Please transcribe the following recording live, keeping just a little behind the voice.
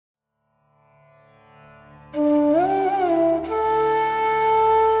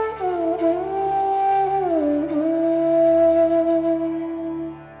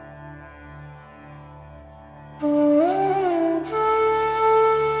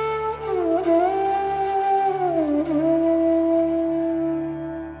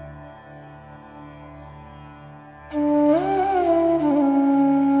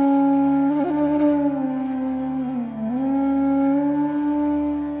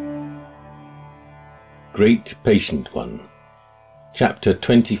Great Patient One. Chapter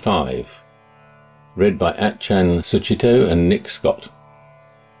 25. Read by Achan Suchito and Nick Scott.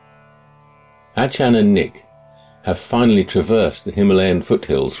 Achan and Nick have finally traversed the Himalayan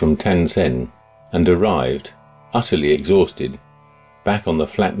foothills from Tansen and arrived, utterly exhausted, back on the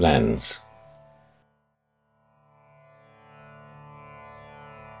flat lands.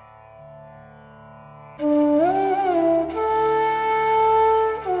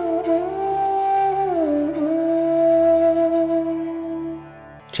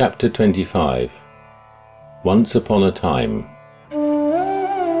 Chapter 25. Once Upon a Time.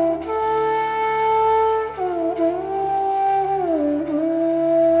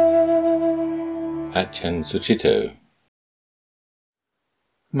 Achan Suchito.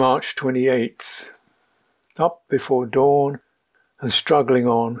 March 28th. Up before dawn and struggling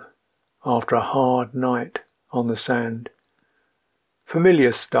on after a hard night on the sand.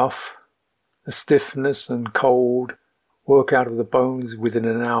 Familiar stuff, the stiffness and cold work out of the bones within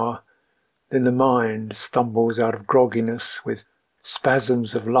an hour, then the mind stumbles out of grogginess with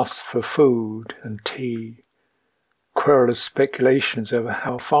spasms of lust for food and tea, querulous speculations over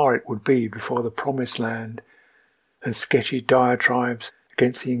how far it would be before the promised land, and sketchy diatribes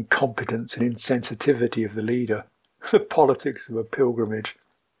against the incompetence and insensitivity of the leader, the politics of a pilgrimage.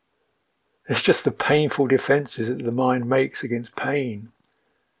 It's just the painful defences that the mind makes against pain,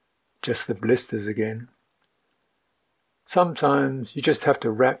 just the blisters again. Sometimes you just have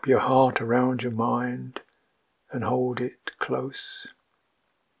to wrap your heart around your mind and hold it close.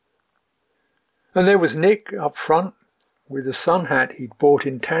 And there was Nick up front with the sun hat he'd bought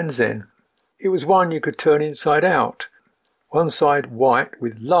in Tansen. It was one you could turn inside out, one side white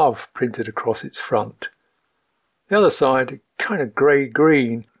with love printed across its front, the other side kind of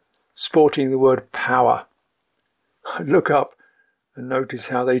grey-green, sporting the word power. I'd look up and notice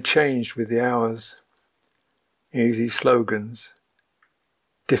how they changed with the hours. Easy slogans,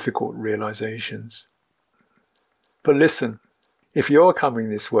 difficult realizations. But listen, if you're coming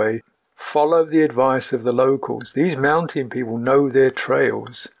this way, follow the advice of the locals. These mountain people know their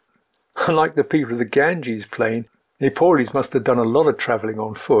trails. Unlike the people of the Ganges plain, Nepalis must have done a lot of travelling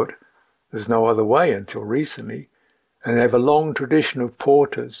on foot. There's no other way until recently, and they have a long tradition of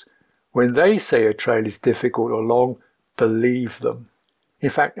porters. When they say a trail is difficult or long, believe them. In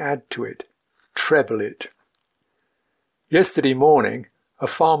fact, add to it, treble it. Yesterday morning, a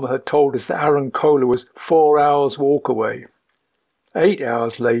farmer had told us that Arankola was 4 hours' walk away. 8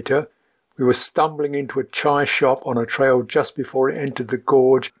 hours later, we were stumbling into a chai shop on a trail just before it entered the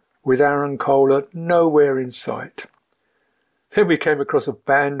gorge, with Arankola nowhere in sight. Then we came across a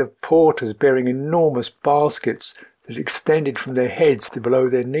band of porters bearing enormous baskets that extended from their heads to below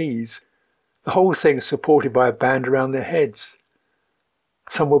their knees, the whole thing supported by a band around their heads.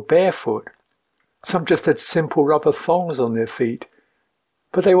 Some were barefoot. Some just had simple rubber thongs on their feet,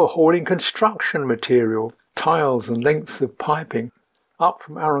 but they were hauling construction material, tiles and lengths of piping, up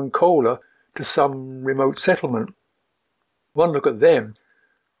from Arankola to some remote settlement. One look at them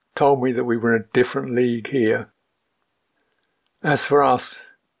told me that we were in a different league here. As for us,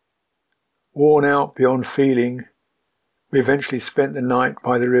 worn out beyond feeling, we eventually spent the night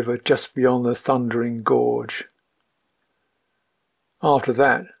by the river just beyond the thundering gorge. After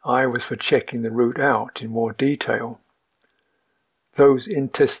that, I was for checking the route out in more detail. Those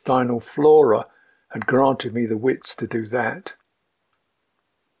intestinal flora had granted me the wits to do that.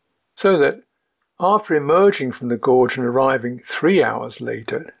 So that, after emerging from the gorge and arriving 3 hours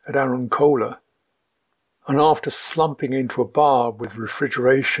later at Arankola, and after slumping into a bar with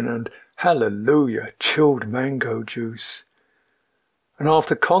refrigeration and, hallelujah, chilled mango juice, and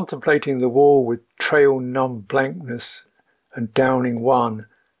after contemplating the wall with trail-numb blankness and downing one,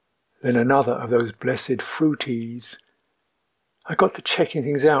 then another of those blessed fruities, I got to checking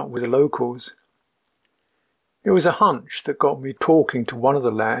things out with the locals. It was a hunch that got me talking to one of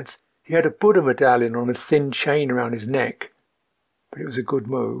the lads. He had a Buddha medallion on a thin chain around his neck, but it was a good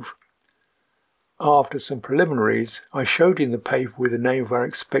move. After some preliminaries, I showed him the paper with the name of our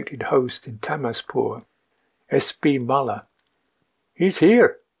expected host in Tamaspur, S.B. Mullah. "He's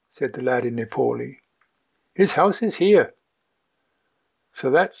here," said the lad in Nepali. "His house is here." So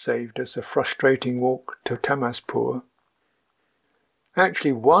that saved us a frustrating walk to Tamaspur.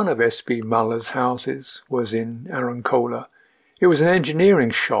 Actually, one of S.B. Mullah's houses was in Arankola. It was an engineering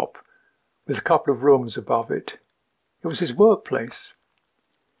shop with a couple of rooms above it. It was his workplace.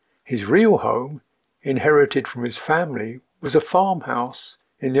 His real home, inherited from his family, was a farmhouse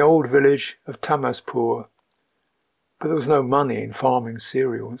in the old village of Tamaspur, but there was no money in farming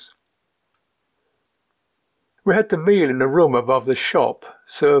cereals. We had the meal in a room above the shop,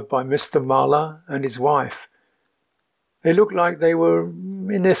 served by Mr. Muller and his wife. They looked like they were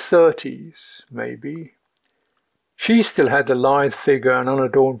in their 30s, maybe. She still had the lithe figure and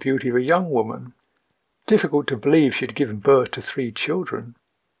unadorned beauty of a young woman. Difficult to believe she had given birth to 3 children.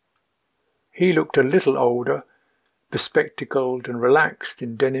 He looked a little older, bespectacled and relaxed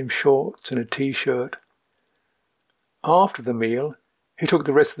in denim shorts and a t-shirt. After the meal, he took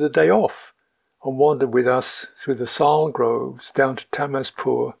the rest of the day off and wandered with us through the sal groves down to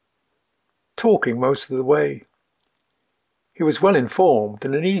Tamaspur, talking most of the way. He was well informed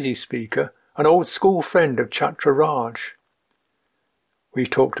and an easy speaker, an old school friend of Chatra Raj. We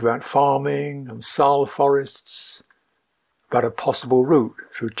talked about farming and sal forests, about a possible route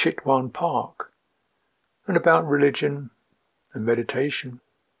through Chitwan Park, and about religion and meditation.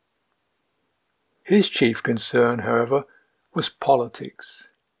 His chief concern, however, was politics.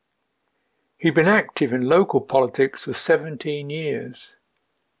 He'd been active in local politics for 17 years,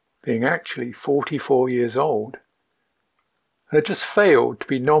 being actually 44 years old, and had just failed to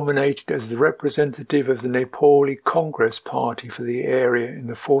be nominated as the representative of the Nepali Congress Party for the area in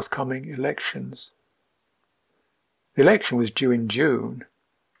the forthcoming elections. The election was due in June,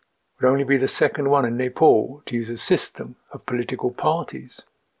 would only be the second one in Nepal to use a system of political parties.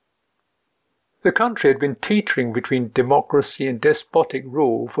 The country had been teetering between democracy and despotic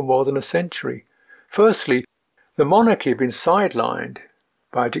rule for more than a century. Firstly, the monarchy had been sidelined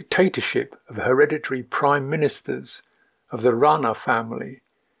by a dictatorship of hereditary prime ministers of the Rana family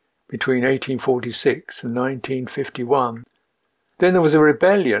between 1846 and 1951. Then there was a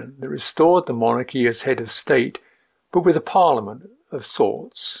rebellion that restored the monarchy as head of state, but with a parliament of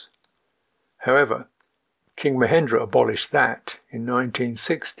sorts. However, King Mahendra abolished that in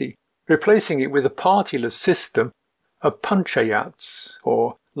 1960, replacing it with a partyless system of panchayats,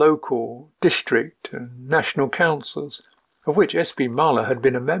 or local, district and national councils, of which S.B. Muller had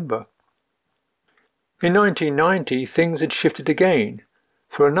been a member. In 1990, things had shifted again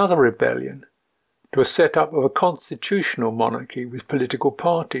through another rebellion to a set-up of a constitutional monarchy with political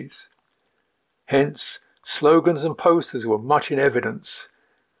parties. Hence, slogans and posters were much in evidence.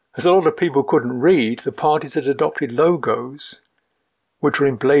 As a lot of people couldn't read, the parties had adopted logos, which were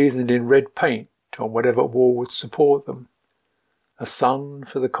emblazoned in red paint on whatever wall would support them. A sun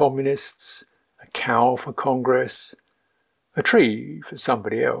for the communists, a cow for Congress, a tree for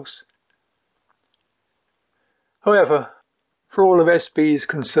somebody else. However, for all of SB's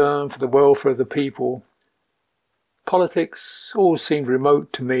concern for the welfare of the people, politics all seemed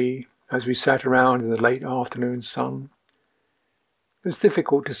remote to me as we sat around in the late afternoon sun. It was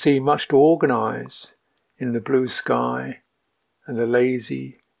difficult to see much to organise in the blue sky and the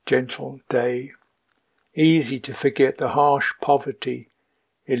lazy, gentle day. Easy to forget the harsh poverty,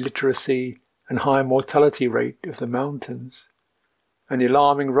 illiteracy and high mortality rate of the mountains, and the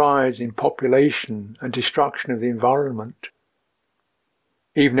alarming rise in population and destruction of the environment.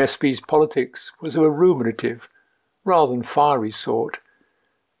 Even SB's politics was of a ruminative, rather than fiery sort,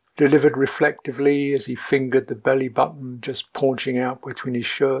 delivered reflectively as he fingered the belly button just paunching out between his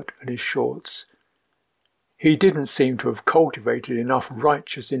shirt and his shorts. He didn't seem to have cultivated enough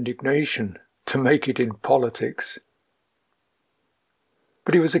righteous indignation to make it in politics.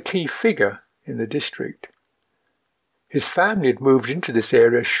 But he was a key figure in the district. His family had moved into this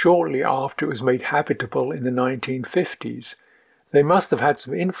area shortly after it was made habitable in the 1950s. They must have had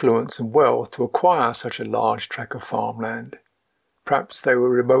some influence and wealth to acquire such a large tract of farmland. Perhaps they were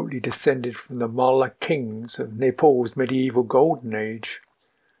remotely descended from the Malla kings of Nepal's medieval golden age.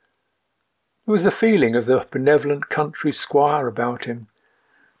 There was the feeling of the benevolent country squire about him,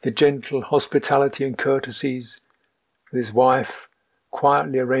 the gentle hospitality and courtesies, with his wife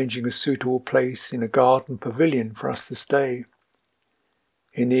quietly arranging a suitable place in a garden pavilion for us to stay.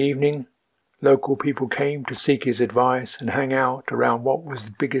 In the evening, local people came to seek his advice and hang out around what was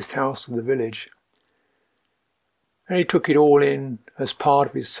the biggest house in the village. And he took it all in as part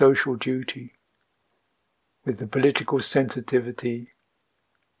of his social duty, with the political sensitivity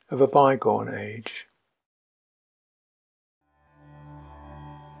of a bygone age.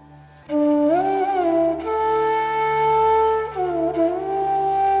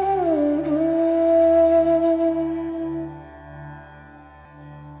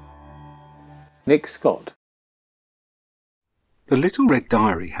 Nick Scott. The Little Red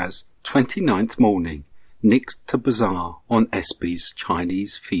Diary has 29th morning, nicked to bazaar on SB's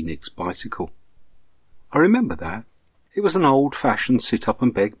Chinese Phoenix bicycle. I remember that. It was an old-fashioned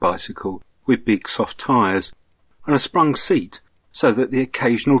sit-up-and-beg bicycle with big soft tyres and a sprung seat so that the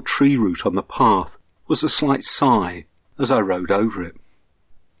occasional tree root on the path was a slight sigh as I rode over it.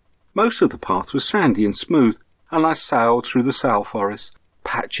 Most of the path was sandy and smooth, and I sailed through the sal forest,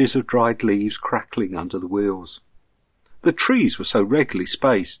 patches of dried leaves crackling under the wheels. The trees were so regularly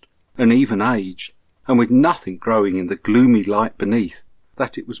spaced and even aged, and with nothing growing in the gloomy light beneath,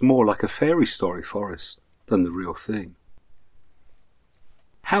 that it was more like a fairy story forest than the real thing.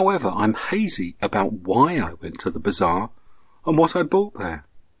 However, I'm hazy about why I went to the bazaar and what I bought there.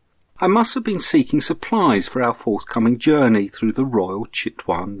 I must have been seeking supplies for our forthcoming journey through the Royal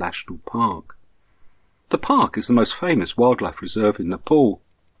Chitwan National Park. The park is the most famous wildlife reserve in Nepal,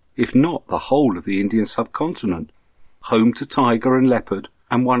 if not the whole of the Indian subcontinent, home to tiger and leopard,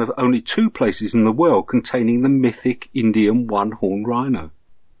 and one of only 2 places in the world containing the mythic Indian one-horned rhino.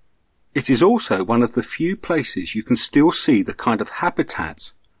 It is also one of the few places you can still see the kind of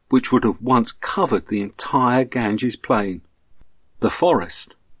habitats which would have once covered the entire Ganges plain. The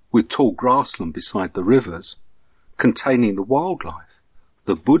forest, with tall grassland beside the rivers, containing the wildlife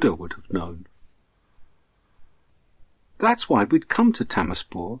the Buddha would have known. That's why we'd come to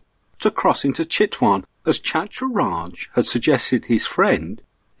Tamaspur, to cross into Chitwan, as Chatra Raj had suggested his friend,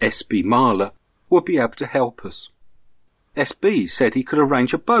 S.B. Mala, would be able to help us. S.B. said he could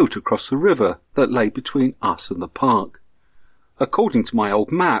arrange a boat across the river that lay between us and the park. According to my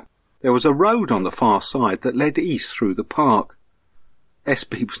old map, there was a road on the far side that led east through the park.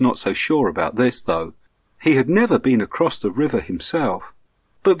 S.B. was not so sure about this, though. He had never been across the river himself,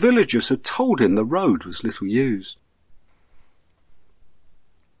 but villagers had told him the road was little used.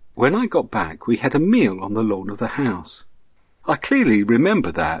 When I got back, we had a meal on the lawn of the house. I clearly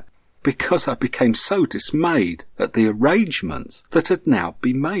remember that, because I became so dismayed at the arrangements that had now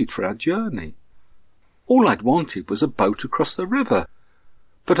been made for our journey. All I'd wanted was a boat across the river,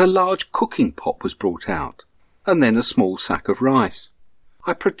 but a large cooking pot was brought out, and then a small sack of rice.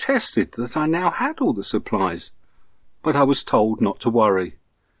 I protested that I now had all the supplies, but I was told not to worry.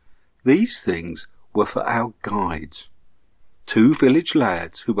 These things were for our guides, 2 village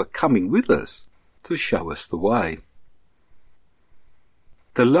lads who were coming with us to show us the way.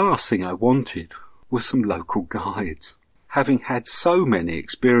 The last thing I wanted was some local guides, having had so many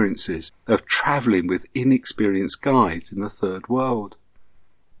experiences of travelling with inexperienced guides in the Third World.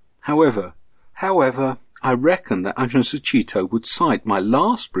 However, I reckon that Ajahn Sucitto would cite my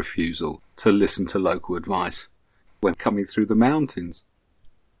last refusal to listen to local advice when coming through the mountains.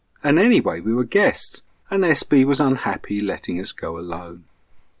 And anyway, we were guests, and S.B. was unhappy letting us go alone.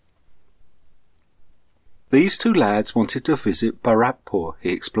 These 2 lads wanted to visit Bharatpur,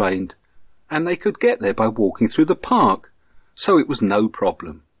 he explained, and they could get there by walking through the park, so it was no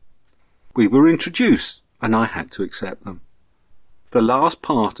problem. We were introduced, and I had to accept them. The last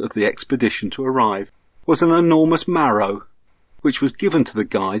part of the expedition to arrive was an enormous marrow, which was given to the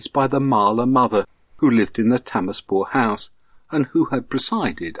guides by the Mala mother who lived in the Tamaspur house and who had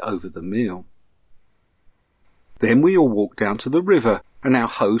presided over the meal. Then we all walked down to the river, and our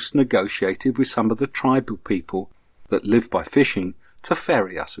host negotiated with some of the tribal people that live by fishing to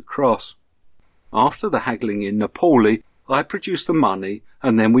ferry us across. After the haggling in Nepali, I produced the money,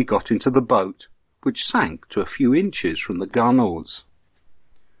 and then we got into the boat, which sank to a few inches from the gunwales.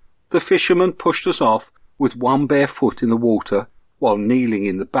 The fisherman pushed us off with one bare foot in the water while kneeling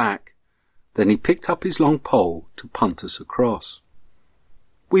in the back. Then he picked up his long pole to punt us across.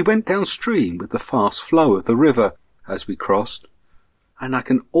 We went downstream with the fast flow of the river as we crossed, and I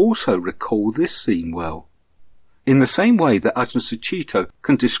can also recall this scene well. In the same way that Ajahn Sucitto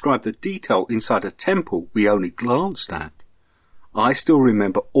can describe the detail inside a temple we only glanced at, I still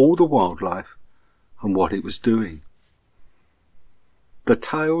remember all the wildlife and what it was doing. The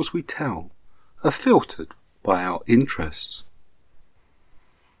tales we tell are filtered by our interests.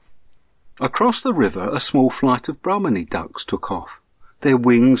 Across the river a small flight of Brahmani ducks took off, their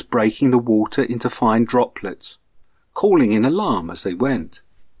wings breaking the water into fine droplets, calling in alarm as they went.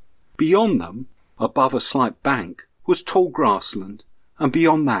 Beyond them, above a slight bank, was tall grassland, and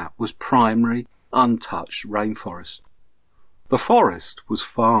beyond that was primary, untouched rainforest. The forest was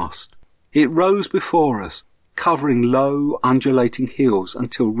vast. It rose before us, covering low, undulating hills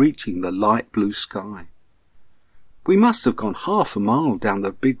until reaching the light blue sky. We must have gone half a mile down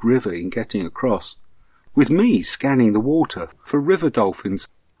the big river in getting across, with me scanning the water for river dolphins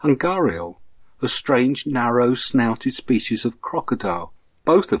and gharial, a strange narrow-snouted species of crocodile,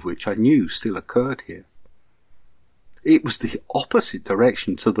 both of which I knew still occurred here. It was the opposite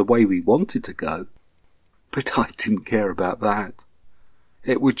direction to the way we wanted to go, but I didn't care about that.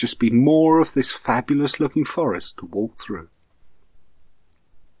 It would just be more of this fabulous-looking forest to walk through.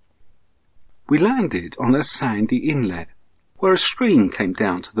 We landed on a sandy inlet, where a stream came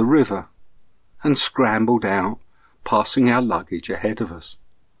down to the river, and scrambled out, passing our luggage ahead of us.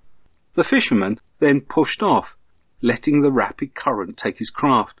 The fisherman then pushed off letting the rapid current take his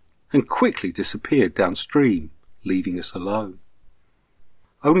craft, and quickly disappeared downstream, leaving us alone.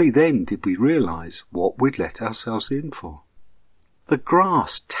 Only then did we realise what we'd let ourselves in for. The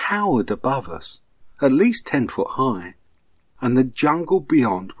grass towered above us, at least 10 foot high, and the jungle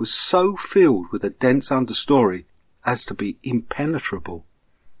beyond was so filled with a dense understory as to be impenetrable.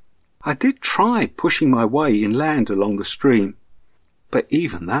 I did try pushing my way inland along the stream, but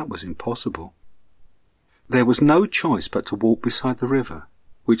even that was impossible. There was no choice but to walk beside the river,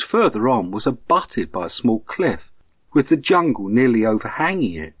 which further on was abutted by a small cliff, with the jungle nearly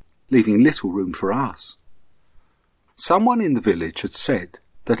overhanging it, leaving little room for us. Someone in the village had said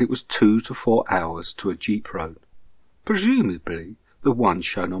that it was 2 to 4 hours to a jeep road, presumably the one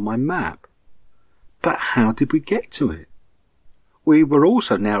shown on my map. But how did we get to it? We were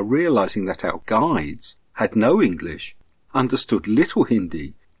also now realising that our guides had no English, understood little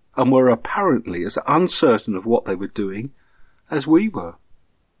Hindi, and were apparently as uncertain of what they were doing as we were.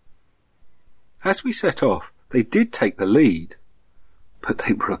 As we set off, they did take the lead, but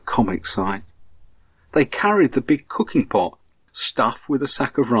they were a comic sight. They carried the big cooking pot, stuffed with a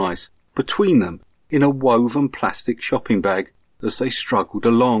sack of rice, between them in a woven plastic shopping bag as they struggled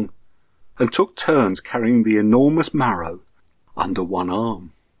along, and took turns carrying the enormous marrow under one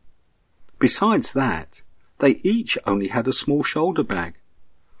arm. Besides that, they each only had a small shoulder bag.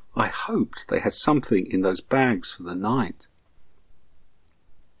 I hoped they had something in those bags for the night.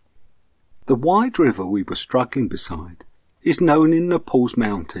 The wide river we were struggling beside is known in Nepal's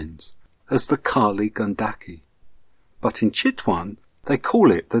mountains as the Kali Gandaki, but in Chitwan they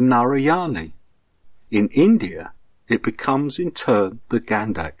call it the Narayani. In India it becomes in turn the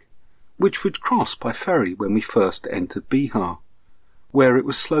Gandak, which would cross by ferry when we first entered Bihar, where it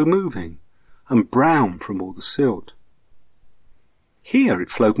was slow-moving and brown from all the silt. Here it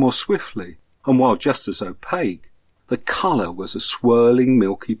flowed more swiftly, and while just as opaque, the colour was a swirling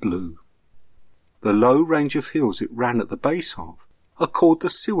milky blue. The low range of hills it ran at the base of are called the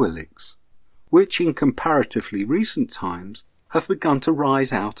Siwaliks, which in comparatively recent times have begun to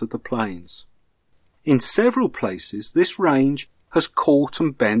rise out of the plains. In several places this range has caught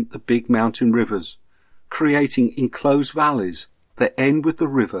and bent the big mountain rivers, creating enclosed valleys that end with the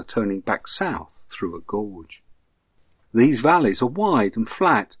river turning back south through a gorge. These valleys are wide and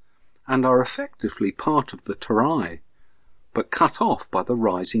flat and are effectively part of the Tarai, but cut off by the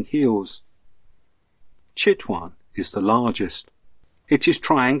rising hills. Chitwan is the largest. It is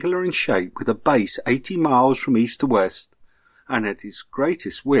triangular in shape with a base 80 miles from east to west, and at its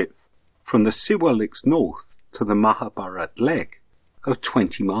greatest width from the Siwaliks north to the Mahabharat Lake of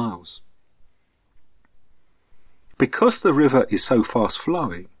 20 miles. Because the river is so fast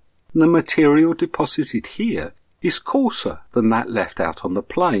flowing, the material deposited here is coarser than that left out on the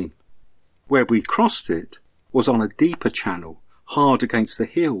plain. Where we crossed it was on a deeper channel, hard against the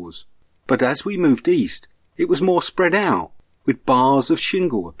hills, but as we moved east it was more spread out, with bars of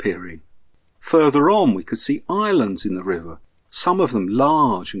shingle appearing. Further on we could see islands in the river, some of them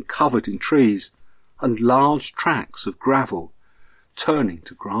large and covered in trees, and large tracts of gravel turning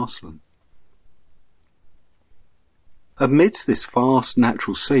to grassland. Amidst this vast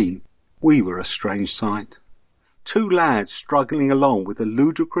natural scene, we were a strange sight. 2 lads struggling along with a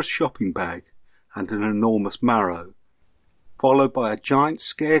ludicrous shopping bag and an enormous marrow, followed by a giant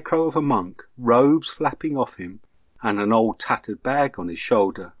scarecrow of a monk, robes flapping off him, and an old tattered bag on his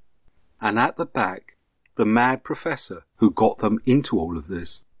shoulder, and at the back the mad professor who got them into all of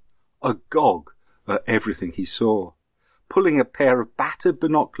this, agog at everything he saw, pulling a pair of battered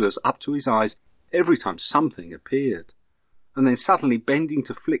binoculars up to his eyes every time something appeared, and then suddenly bending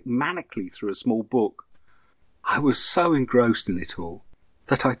to flick manically through a small book. I was so engrossed in it all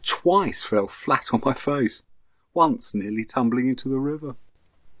that I twice fell flat on my face, once nearly tumbling into the river.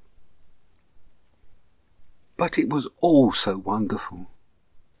 But it was all so wonderful.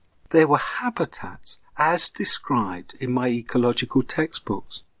 There were habitats as described in my ecological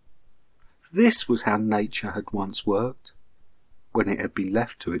textbooks. This was how nature had once worked, when it had been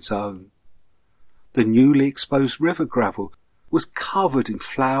left to its own. The newly exposed river gravel was covered in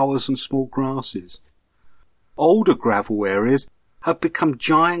flowers and small grasses. Older gravel areas had become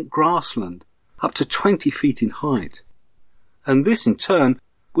giant grassland, up to 20 feet in height, and this in turn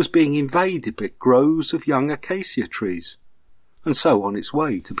was being invaded by groves of young acacia trees, and so on its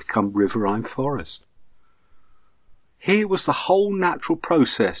way to become riverine forest. Here was the whole natural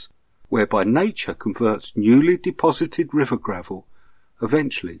process whereby nature converts newly deposited river gravel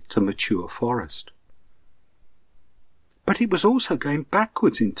eventually to mature forest. But it was also going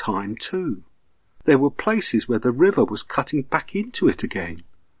backwards in time too. There were places where the river was cutting back into it again,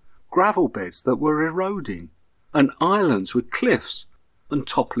 gravel beds that were eroding, and islands with cliffs and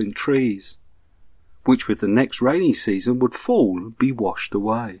toppling trees, which with the next rainy season would fall and be washed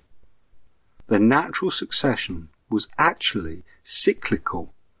away. The natural succession was actually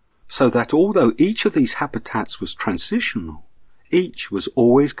cyclical, so that although each of these habitats was transitional, each was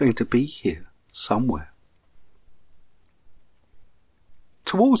always going to be here somewhere.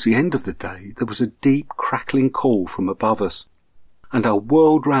 Towards the end of the day, there was a deep crackling call from above us, and I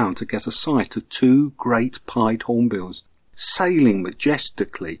whirled round to get a sight of two great pied hornbills sailing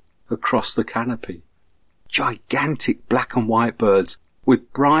majestically across the canopy. Gigantic black and white birds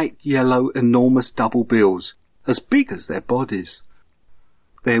with bright yellow enormous double bills, as big as their bodies.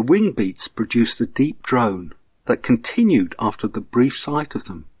 Their wing beats produced a deep drone that continued after the brief sight of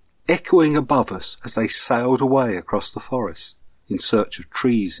them, echoing above us as they sailed away across the forest in search of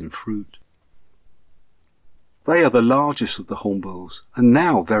trees and fruit. They are the largest of the hornbills and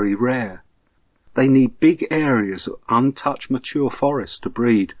now very rare. They need big areas of untouched mature forest to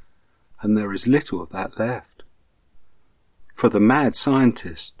breed, and there is little of that left. For the mad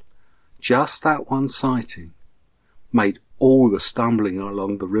scientist, just that one sighting made all the stumbling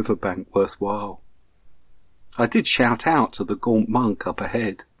along the riverbank worthwhile. I did shout out to the gaunt monk up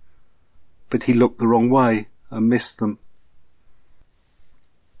ahead, but he looked the wrong way and missed them.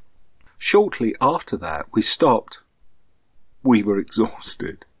 Shortly after that we stopped. We were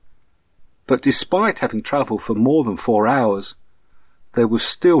exhausted, but despite having travelled for more than 4 hours, there was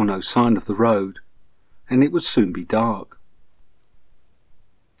still no sign of the road, and it would soon be dark.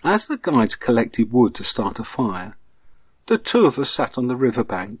 As the guides collected wood to start a fire, the two of us sat on the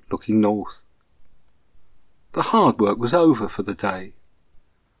riverbank looking north. The hard work was over for the day.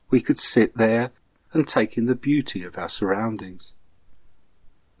 We could sit there and take in the beauty of our surroundings.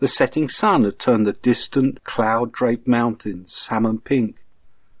 The setting sun had turned the distant cloud-draped mountains salmon pink,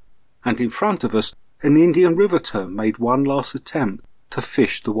 and in front of us an Indian river tern made one last attempt to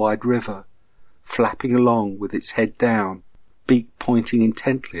fish the wide river, flapping along with its head down, beak pointing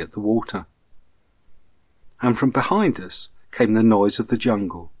intently at the water. And from behind us came the noise of the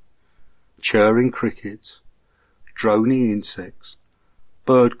jungle, chirring crickets, droning insects,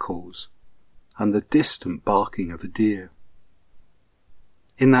 bird calls, and the distant barking of a deer.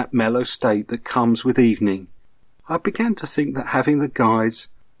 In that mellow state that comes with evening, I began to think that having the guides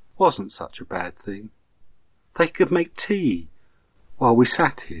wasn't such a bad thing. They could make tea while we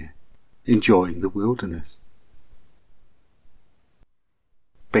sat here, enjoying the wilderness.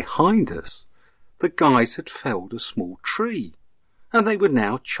 Behind us, the guides had felled a small tree, and they were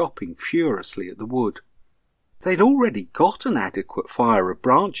now chopping furiously at the wood. They'd already got an adequate fire of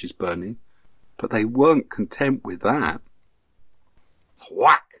branches burning, but they weren't content with that.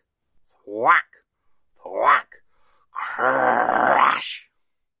 Thwack, thwack, thwack, crash!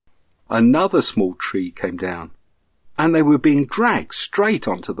 Another small tree came down, and they were being dragged straight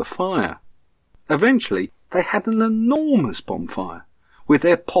onto the fire. Eventually, they had an enormous bonfire, with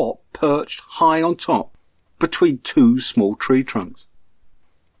their pot perched high on top, between two small tree trunks.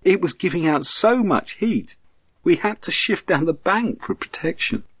 It was giving out so much heat, we had to shift down the bank for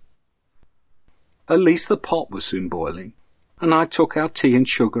protection. At least the pot was soon boiling, and I took our tea and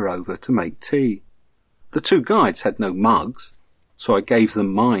sugar over to make tea. The two guides had no mugs, so I gave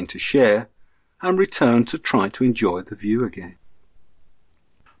them mine to share, and returned to try to enjoy the view again.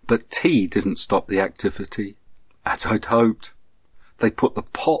 But tea didn't stop the activity, as I'd hoped. They put the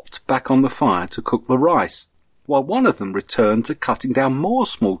pot back on the fire to cook the rice, while one of them returned to cutting down more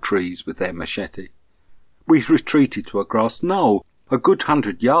small trees with their machete. We retreated to a grass knoll, a good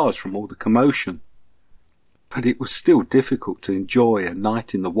 100 yards from all the commotion. But it was still difficult to enjoy a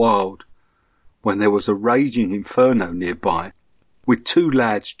night in the wild, when there was a raging inferno nearby, with two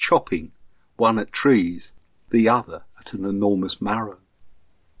lads chopping, one at trees, the other at an enormous marrow.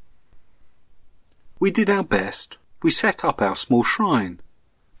 We did our best. We set up our small shrine,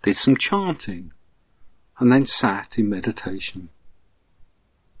 did some chanting, and then sat in meditation.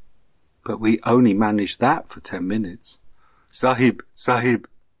 But we only managed that for 10 minutes. Sahib, Sahib!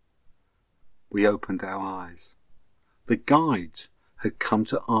 We opened our eyes. The guides had come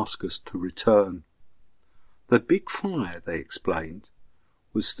to ask us to return. The big fire, they explained,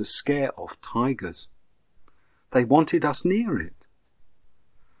 was to scare off tigers. They wanted us near it.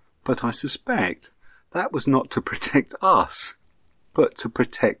 But I suspect that was not to protect us, but to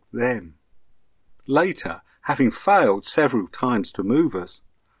protect them. Later, having failed several times to move us,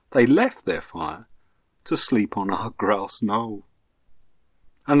 they left their fire to sleep on our grass knoll.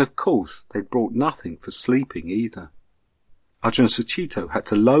 And of course they brought nothing for sleeping either. Ajahn Sucitto had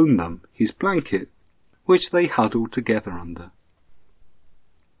to loan them his blanket, which they huddled together under.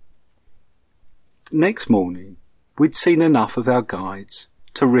 Next morning We'd seen enough of our guides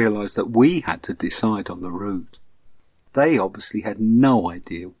to realise that we had to decide on the route. They obviously had no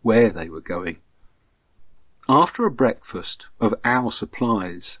idea where they were going. After a breakfast of our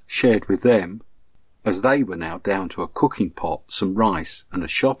supplies shared with them, as they were now down to a cooking pot, some rice and a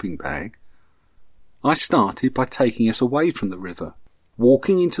shopping bag, I started by taking us away from the river,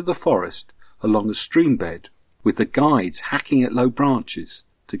 walking into the forest along a stream bed with the guides hacking at low branches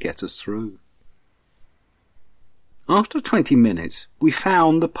to get us through. After 20 minutes, we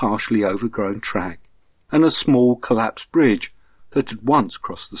found the partially overgrown track and a small collapsed bridge that had once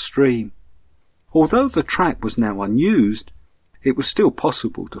crossed the stream. Although the track was now unused, it was still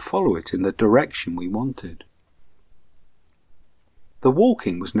possible to follow it in the direction we wanted. The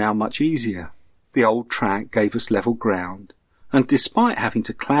walking was now much easier. The old track gave us level ground, and despite having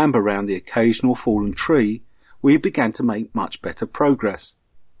to clamber round the occasional fallen tree, we began to make much better progress.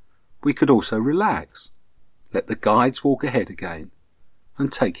 We could also relax, let the guides walk ahead again,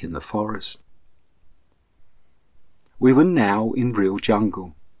 and take in the forest. We were now in real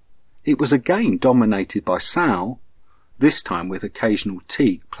jungle. It was again dominated by sal, this time with occasional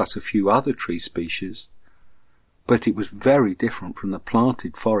teak plus a few other tree species, but it was very different from the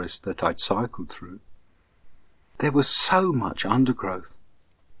planted forest that I'd cycled through. There was so much undergrowth,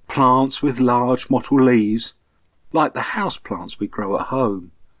 plants with large mottled leaves, like the house plants we grow at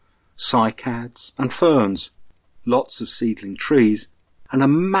home, cycads and ferns, lots of seedling trees, and a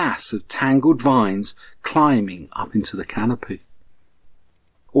mass of tangled vines climbing up into the canopy.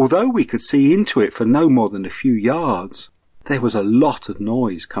 Although we could see into it for no more than a few yards, there was a lot of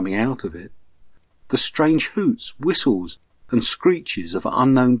noise coming out of it. The strange hoots, whistles, and screeches of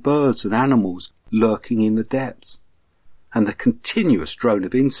unknown birds and animals lurking in the depths, and the continuous drone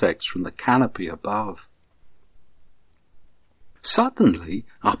of insects from the canopy above. Suddenly,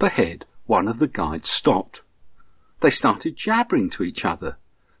 up ahead, one of the guides stopped. They started jabbering to each other.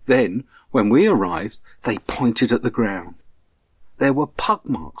 Then, when we arrived, they pointed at the ground. There were pug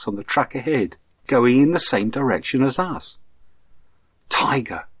marks on the track ahead, going in the same direction as us.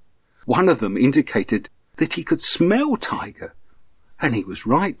 Tiger! One of them indicated that he could smell tiger, and he was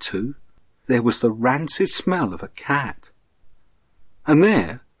right too. There was the rancid smell of a cat. And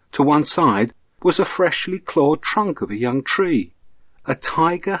there, to one side, was a freshly clawed trunk of a young tree. A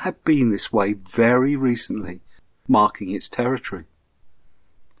tiger had been this way very recently, marking its territory.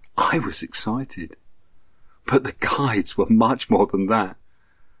 I was excited. But the guides were much more than that.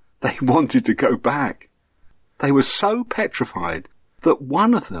 They wanted to go back. They were so petrified that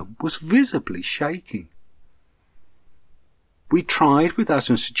one of them was visibly shaking. We tried with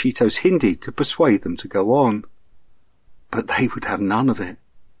Ajahn Sucitto's Hindi to persuade them to go on, but they would have none of it.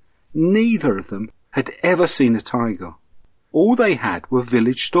 Neither of them had ever seen a tiger. All they had were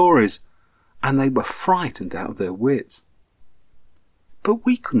village stories, and they were frightened out of their wits. But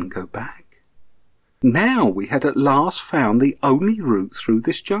we couldn't go back. Now we had at last found the only route through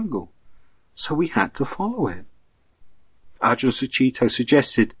this jungle, so we had to follow it. Ajahn Sucitto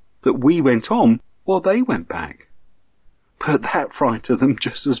suggested that we went on while they went back, but that frightened them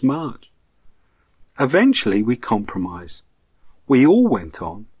just as much. Eventually we compromised. We all went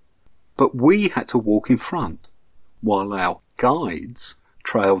on, but we had to walk in front, while our guides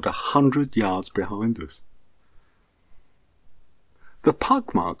trailed 100 yards behind us. The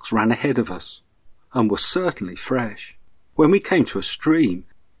pug marks ran ahead of us, and were certainly fresh. When we came to a stream,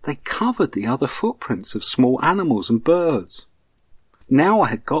 they covered the other footprints of small animals and birds. Now I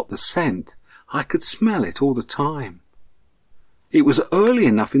had got the scent, I could smell it all the time. It was early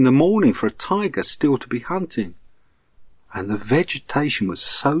enough in the morning for a tiger still to be hunting, and the vegetation was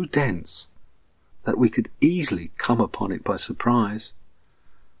so dense that we could easily come upon it by surprise.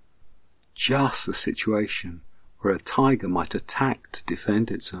 Just the situation where a tiger might attack to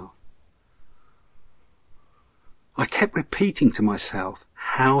defend itself. I kept repeating to myself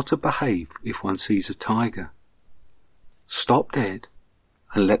how to behave if one sees a tiger. Stop dead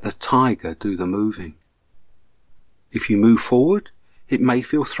and let the tiger do the moving. If you move forward, it may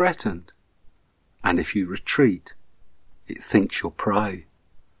feel threatened, and if you retreat, it thinks you're prey.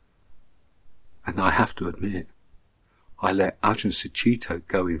 And I have to admit, I let Ajahn Sucitto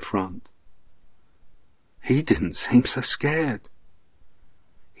go in front. He didn't seem so scared.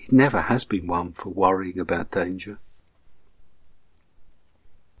 He never has been one for worrying about danger.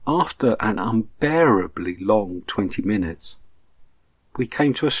 After an unbearably long 20 minutes, we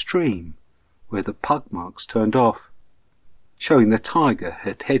came to a stream where the pug marks turned off, showing the tiger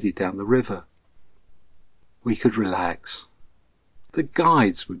had headed down the river. We could relax. The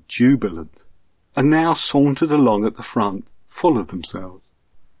guides were jubilant, and now sauntered along at the front, full of themselves.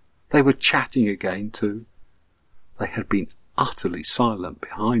 They were chatting again too. They had been utterly silent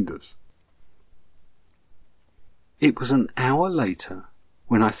behind us. It was an hour later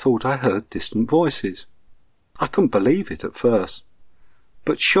when I thought I heard distant voices. I couldn't believe it at first,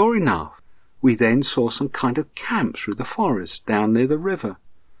 but sure enough, we then saw some kind of camp through the forest down near the river.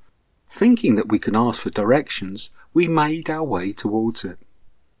 Thinking that we could ask for directions, we made our way towards it.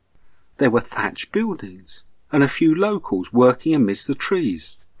 There were thatched buildings and a few locals working amidst the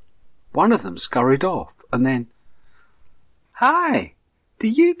trees. One of them scurried off and then, "Hi, do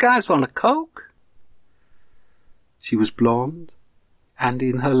you guys want a Coke?" She was blonde and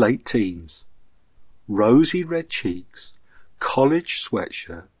in her late teens, rosy red cheeks, college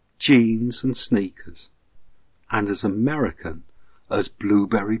sweatshirt, jeans and sneakers, and as American as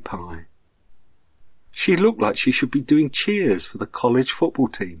blueberry pie. She looked like she should be doing cheers for the college football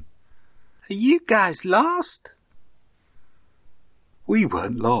team. "Are you guys lost?" We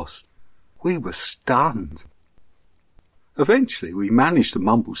weren't lost. We were stunned. Eventually we managed to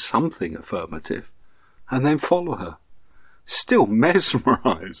mumble something affirmative and then follow her, still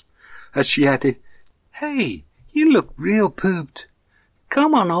mesmerized, as she added, "Hey, you look real pooped.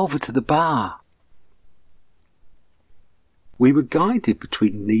 Come on over to the bar." We were guided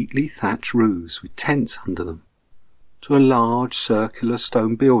between neatly thatched roofs with tents under them to a large circular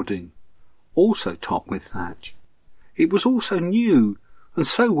stone building, also topped with thatch. It was also new and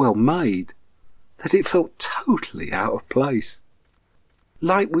so well made that it felt totally out of place,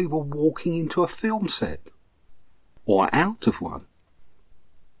 like we were walking into a film set, or out of one.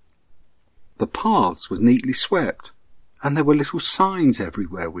 The paths were neatly swept, and there were little signs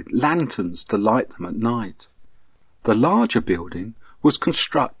everywhere with lanterns to light them at night. The larger building was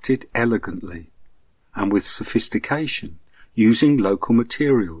constructed elegantly and with sophistication, using local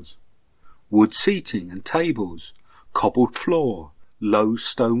materials, wood seating and tables, cobbled floor, low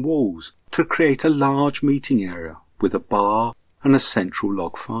stone walls, to create a large meeting area with a bar and a central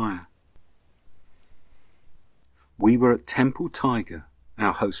log fire. We were at Temple Tiger,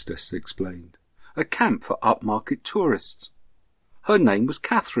 our hostess explained, a camp for upmarket tourists. Her name was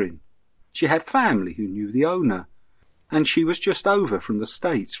Catherine. She had family who knew the owner, and she was just over from the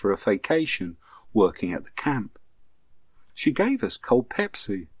States for a vacation working at the camp. She gave us cold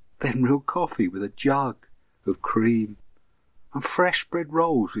Pepsi, then real coffee with a jug of cream, and fresh bread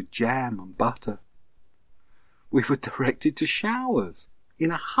rolls with jam and butter. We were directed to showers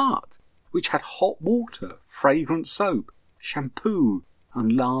in a hut which had hot water, fragrant soap, shampoo,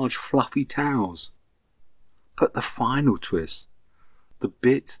 and large fluffy towels. But the final twist, the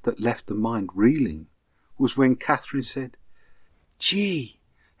bit that left the mind reeling, was when Catherine said, "Gee,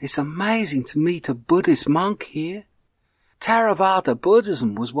 it's amazing to meet a Buddhist monk here. Theravada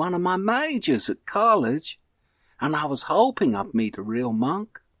Buddhism was one of my majors at college, and I was hoping I'd meet a real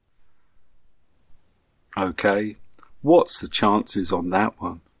monk." Okay, what's the chances on that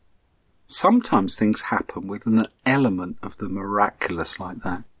one? Sometimes things happen with an element of the miraculous like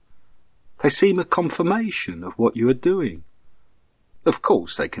that. They seem a confirmation of what you are doing. Of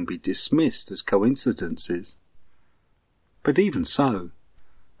course, they can be dismissed as coincidences. But even so,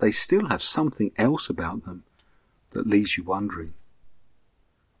 they still have something else about them that leaves you wondering,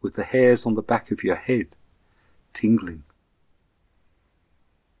 with the hairs on the back of your head tingling.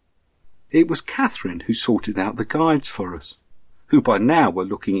 It was Catherine who sorted out the guides for us, who by now were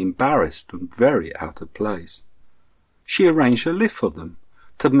looking embarrassed and very out of place. She arranged a lift for them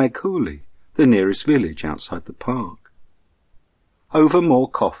to Meghuli, the nearest village outside the park. Over more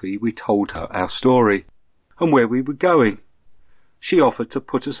coffee we told her our story and where we were going. She offered to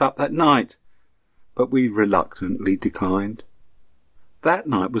put us up that night, but we reluctantly declined. That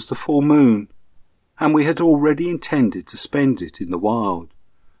night was the full moon, and we had already intended to spend it in the wild,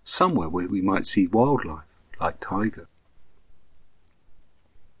 somewhere where we might see wildlife like tiger.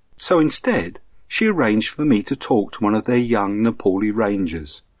 So instead, she arranged for me to talk to one of their young Nepali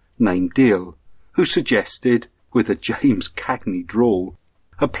rangers, named Dil, who suggested, with a James Cagney drawl,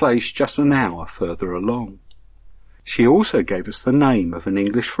 a place just an hour further along. She also gave us the name of an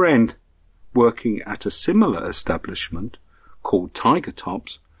English friend, working at a similar establishment called Tiger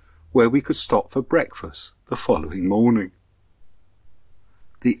Tops, where we could stop for breakfast the following morning.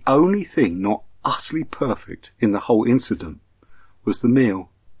 The only thing not utterly perfect in the whole incident was the meal.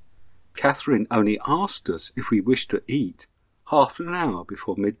 Catherine only asked us if we wished to eat half an hour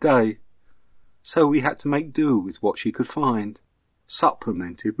before midday, so we had to make do with what she could find,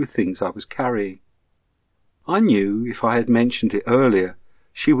 supplemented with things I was carrying. I knew if I had mentioned it earlier,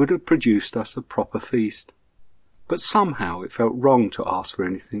 she would have produced us a proper feast, but somehow it felt wrong to ask for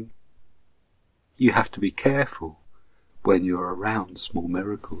anything. You have to be careful when you're around small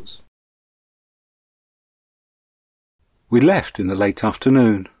miracles. We left in the late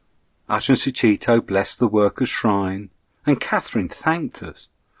afternoon. Ajahn Sucitto blessed the workers' shrine, and Catherine thanked us,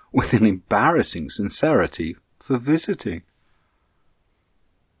 with an embarrassing sincerity, for visiting.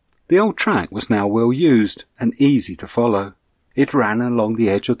 The old track was now well used and easy to follow. It ran along the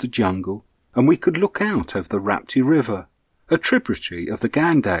edge of the jungle, and we could look out over the Rapti River, a tributary of the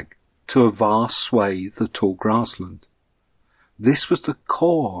Gandak, to a vast swathe of tall grassland. This was the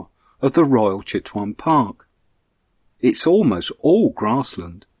core of the Royal Chitwan Park. It's almost all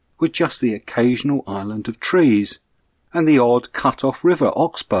grassland, with just the occasional island of trees, and the odd cut-off river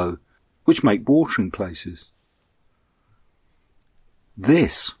Oxbow, which make watering places.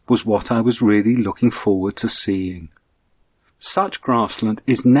 This was what I was really looking forward to seeing. Such grassland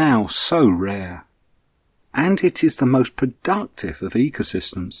is now so rare, and it is the most productive of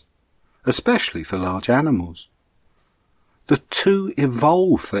ecosystems, especially for large animals. The two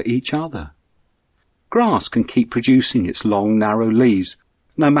evolve for each other. Grass can keep producing its long, narrow leaves,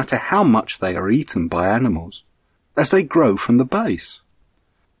 no matter how much they are eaten by animals, as they grow from the base.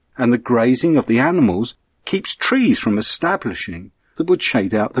 And the grazing of the animals keeps trees from establishing that would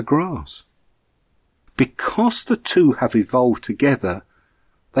shade out the grass. Because the two have evolved together,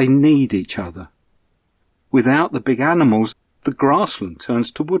 they need each other. Without the big animals, the grassland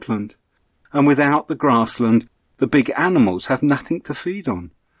turns to woodland, and without the grassland, the big animals have nothing to feed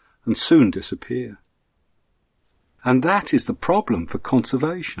on, and soon disappear. And that is the problem for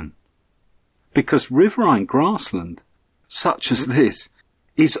conservation, because riverine grassland, such as this,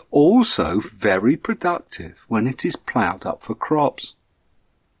 is also very productive when it is ploughed up for crops,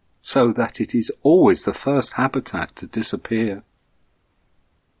 so that it is always the first habitat to disappear.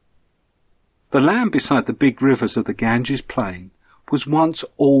 The land beside the big rivers of the Ganges plain was once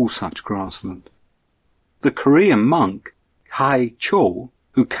all such grassland. The Korean monk Hai Cho,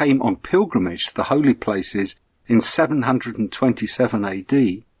 who came on pilgrimage to the holy places in 727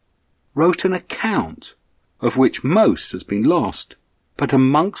 AD, wrote an account, of which most has been lost, but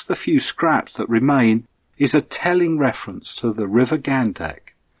amongst the few scraps that remain is a telling reference to the river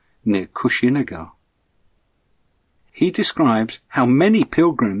Gandak near Kushinagar. He describes how many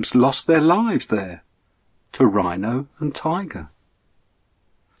pilgrims lost their lives there to rhino and tiger.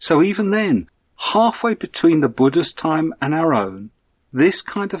 So even then, halfway between the Buddha's time and our own, this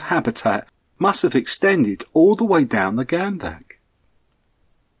kind of habitat must have extended all the way down the Gandak.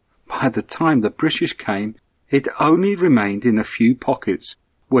 By the time the British came, it only remained in a few pockets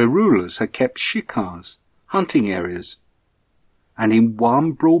where rulers had kept shikars, hunting areas, and in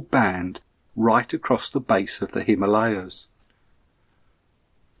one broad band right across the base of the Himalayas.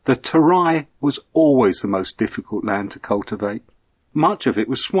 The Terai was always the most difficult land to cultivate. Much of it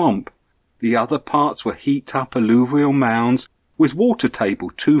was swamp. The other parts were heaped up alluvial mounds with water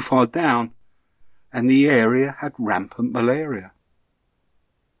table too far down, and the area had rampant malaria.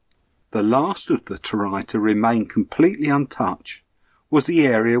 The last of the Terai to remain completely untouched was the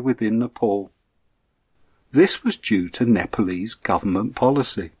area within Nepal. This was due to Nepalese government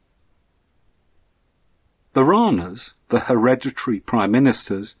policy. The Ranas, the hereditary prime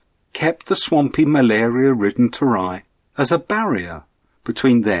ministers, kept the swampy malaria-ridden Terai as a barrier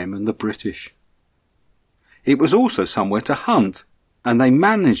between them and the British. It was also somewhere to hunt, and they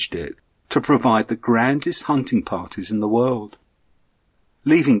managed it to provide the grandest hunting parties in the world,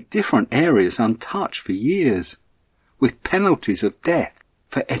 leaving different areas untouched for years, with penalties of death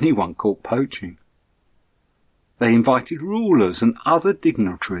for anyone caught poaching. They invited rulers and other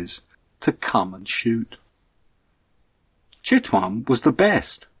dignitaries to come and shoot. Chitwan was the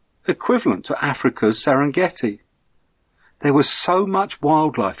best, equivalent to Africa's Serengeti. There was so much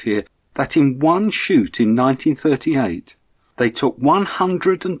wildlife here that in one shoot in 1938, they took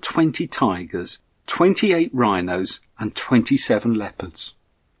 120 tigers, 28 rhinos, and 27 leopards.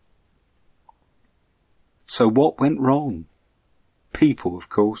 So what went wrong? People, of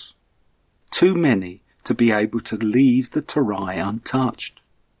course. Too many to be able to leave the Terai untouched.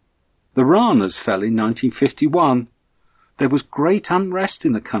 The Ranas fell in 1951. There was great unrest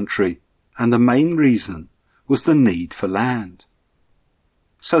in the country, and the main reason was the need for land.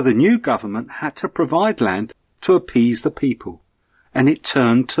 So the new government had to provide land to appease the people, and it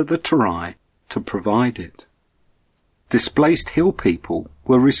turned to the Terai to provide it. Displaced hill people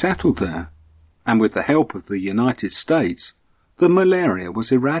were resettled there, and with the help of the United States, the malaria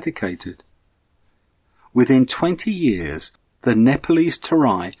was eradicated. Within 20 years, the Nepalese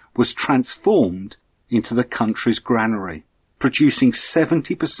Terai was transformed into the country's granary, producing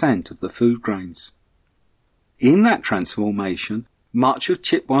 70% of the food grains. In that transformation, much of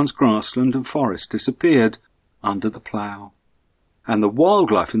Chitwan's grassland and forest disappeared under the plough, and the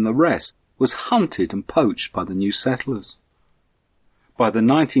wildlife in the rest was hunted and poached by the new settlers. By the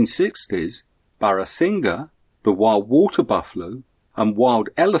 1960s, Barasingha, the wild water buffalo, and wild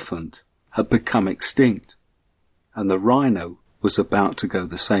elephant had become extinct, and the rhino was about to go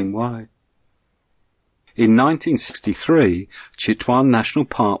the same way. In 1963, Chitwan National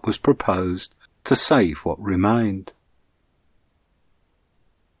Park was proposed to save what remained.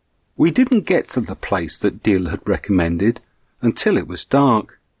 We didn't get to the place that Dill had recommended until it was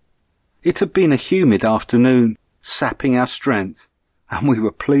dark. It had been a humid afternoon, sapping our strength, and we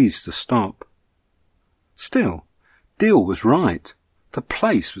were pleased to stop. Still, Dill was right. The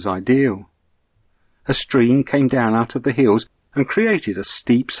place was ideal. A stream came down out of the hills and created a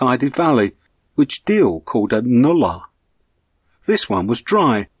steep-sided valley, which Dill called a nullah. This one was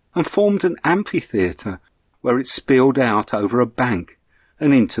dry and formed an amphitheatre where it spilled out over a bank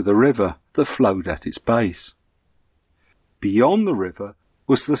and into the river that flowed at its base. Beyond the river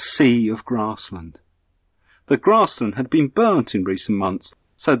was the sea of grassland. The grassland had been burnt in recent months,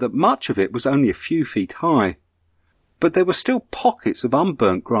 so that much of it was only a few feet high, but there were still pockets of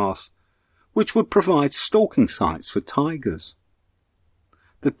unburnt grass, which would provide stalking sites for tigers.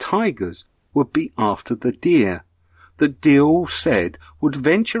 The tigers would be after the deer that Dill said would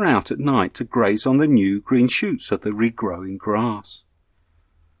venture out at night to graze on the new green shoots of the regrowing grass.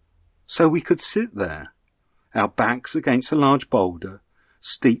 So we could sit there, our backs against a large boulder,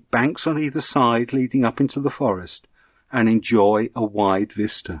 steep banks on either side leading up into the forest, and enjoy a wide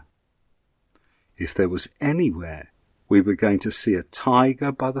vista. If there was anywhere we were going to see a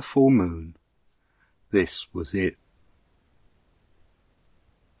tiger by the full moon, this was it.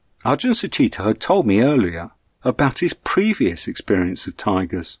 Ajahn Sucitto had told me earlier about his previous experience of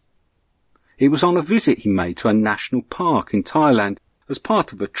tigers. It was on a visit he made to a national park in Thailand as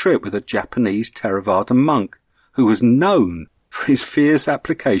part of a trip with a Japanese Theravada monk who was known for his fierce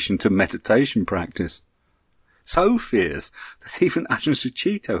application to meditation practice. So fierce that even Ajahn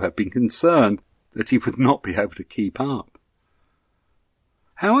Sucitto had been concerned that he would not be able to keep up.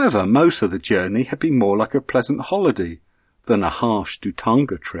 However, most of the journey had been more like a pleasant holiday than a harsh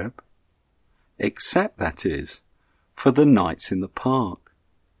Dhutanga trip. Except, that is, for the nights in the park.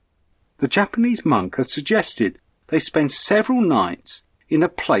 The Japanese monk had suggested they spend several nights in a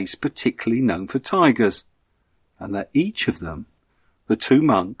place particularly known for tigers, and that each of them, the two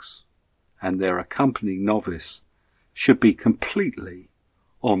monks and their accompanying novice, should be completely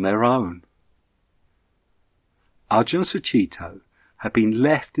on their own. Ajahn Sucitto had been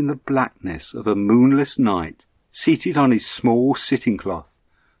left in the blackness of a moonless night, seated on his small sitting cloth,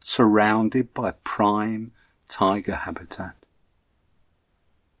 surrounded by prime tiger habitat.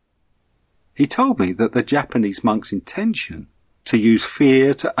 He told me that the Japanese monk's intention to use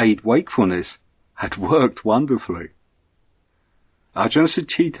fear to aid wakefulness had worked wonderfully. Ajahn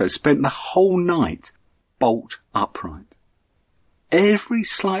Sucitto spent the whole night bolt upright. Every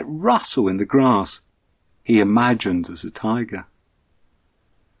slight rustle in the grass he imagined as a tiger.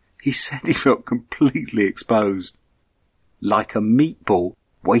 He said he felt completely exposed, like a meatball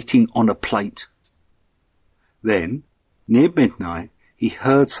waiting on a plate. Then, near midnight, he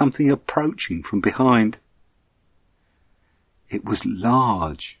heard something approaching from behind. It was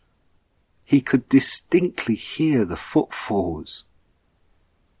large. He could distinctly hear the footfalls.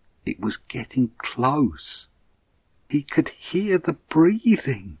 It was getting close. He could hear the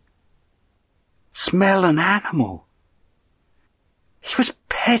breathing. Smell an animal. He was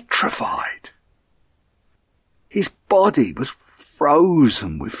petrified. His body was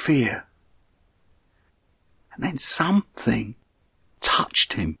frozen with fear. And then something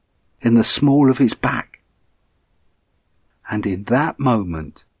touched him in the small of his back. And in that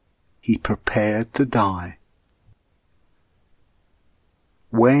moment, he prepared to die.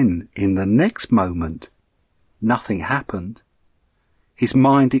 When, in the next moment, nothing happened, his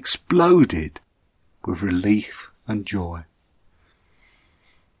mind exploded with relief and joy.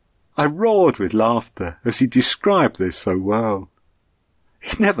 I roared with laughter as he described this so well.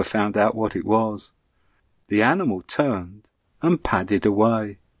 He never found out what it was. The animal turned and padded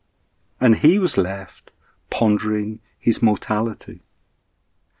away, and he was left pondering his mortality.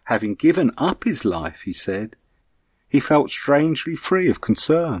 Having given up his life, he said, he felt strangely free of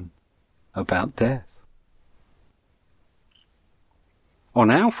concern about death.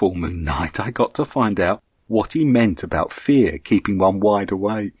 On our full moon night, I got to find out what he meant about fear keeping one wide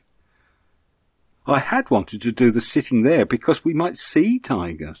awake. I had wanted to do the sitting there because we might see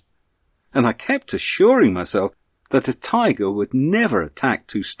tigers, and I kept assuring myself that a tiger would never attack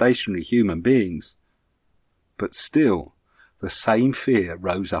two stationary human beings. But still, the same fear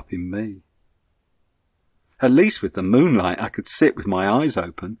rose up in me. At least with the moonlight I could sit with my eyes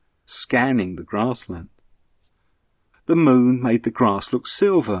open scanning the grassland. The moon made the grass look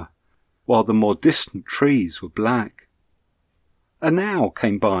silver, while the more distant trees were black. An owl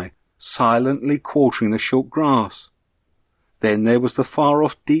came by, silently quartering the short grass. Then there was the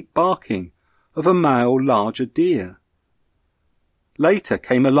far-off deep barking of a male larger deer. Later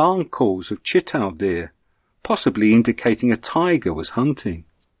came alarm calls of chital deer, possibly indicating a tiger was hunting.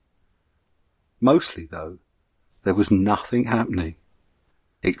 Mostly, though, there was nothing happening,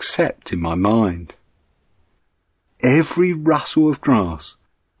 except in my mind. Every rustle of grass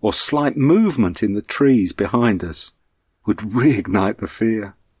or slight movement in the trees behind us would reignite the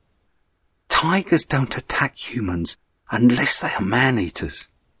fear. Tigers don't attack humans unless they are man-eaters.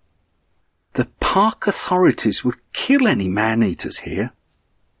 The park authorities would kill any man-eaters here.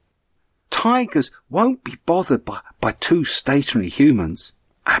 Tigers won't be bothered by two stationary humans.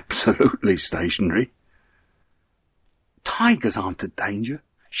 Absolutely stationary. Tigers aren't a danger.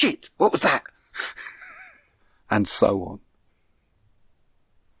 Shit, what was that? And so on.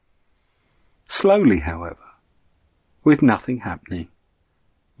 Slowly, however, with nothing happening,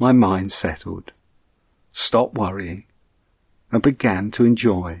 my mind settled, stopped worrying, and began to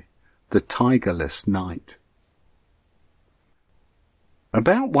enjoy the tigerless night.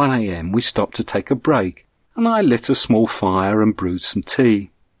 About 1 a.m. we stopped to take a break, and I lit a small fire and brewed some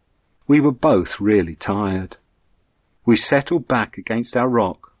tea. We were both really tired. We settled back against our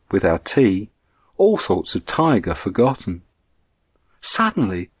rock with our tea, all thoughts of tiger forgotten.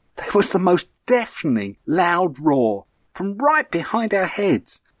 Suddenly, there was the most deafening, loud roar from right behind our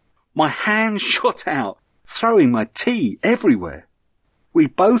heads. My hands shot out, throwing my tea everywhere. We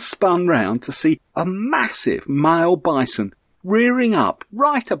both spun round to see a massive male bison rearing up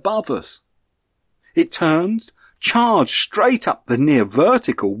right above us. It turned, charged straight up the near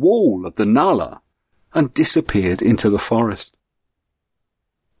vertical wall of the nullah, and disappeared into the forest.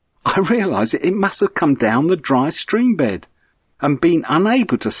 I realised it must have come down the dry stream bed and been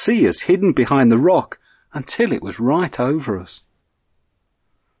unable to see us hidden behind the rock until it was right over us.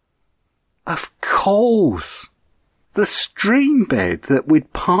 Of course, the stream bed that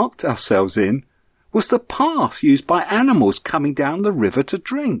we'd parked ourselves in was the path used by animals coming down the river to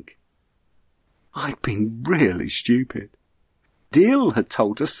drink. I'd been really stupid. Dill had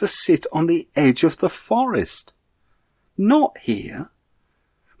told us to sit on the edge of the forest. Not here.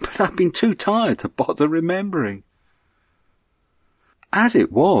 But I'd been too tired to bother remembering. As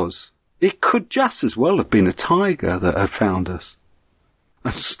it was, it could just as well have been a tiger that had found us.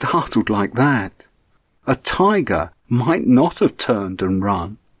 And startled like that, a tiger might not have turned and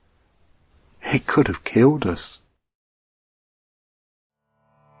run. It could have killed us.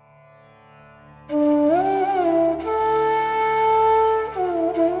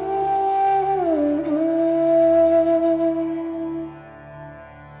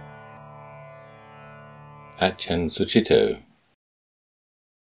 Achan Suchito.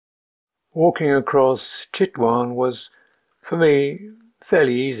 Walking across Chitwan was, for me,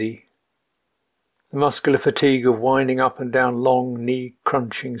 fairly easy. The muscular fatigue of winding up and down long,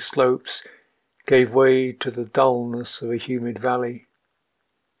 knee-crunching slopes gave way to the dullness of a humid valley.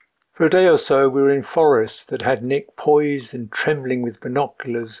 For a day or so we were in forests that had Nick poised and trembling with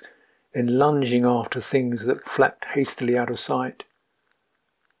binoculars, then lunging after things that flapped hastily out of sight.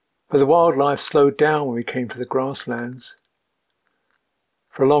 But the wildlife slowed down when we came to the grasslands.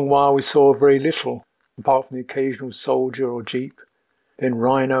 For a long while we saw very little, apart from the occasional soldier or jeep, then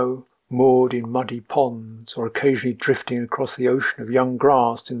rhino moored in muddy ponds or occasionally drifting across the ocean of young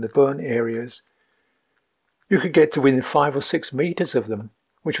grass in the burnt areas. You could get to within 5 or 6 meters of them,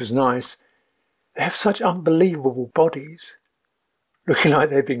 which was nice. They have such unbelievable bodies, looking like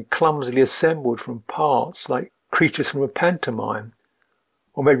they've been clumsily assembled from parts like creatures from a pantomime,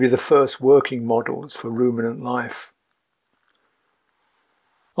 or maybe the first working models for ruminant life.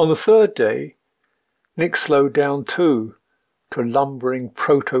 On the third day, Nick slowed down too, to a lumbering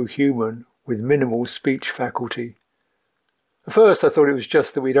proto-human with minimal speech faculty. At first I thought it was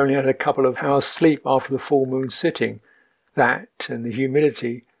just that we'd only had a couple of hours sleep after the full moon sitting, that and the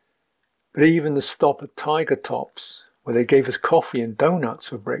humidity, but even the stop at Tiger Tops, where they gave us coffee and donuts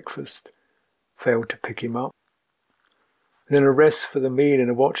for breakfast, failed to pick him up. And then a rest for the meal in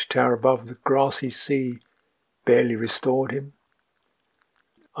a watchtower above the grassy sea barely restored him.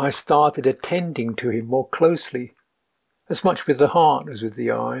 I started attending to him more closely, as much with the heart as with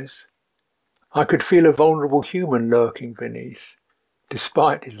the eyes. I could feel a vulnerable human lurking beneath,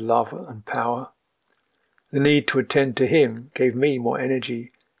 despite his love and power. The need to attend to him gave me more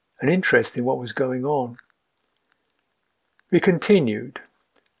energy and interest in what was going on. We continued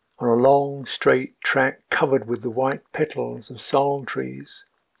on a long, straight track covered with the white petals of sorrel trees.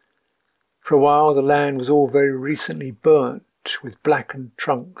 For a while the land was all very recently burnt, with blackened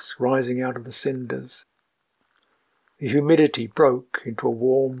trunks rising out of the cinders. The humidity broke into a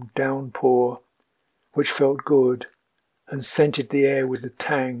warm downpour, which felt good and scented the air with the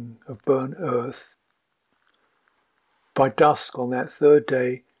tang of burnt earth. By dusk on that third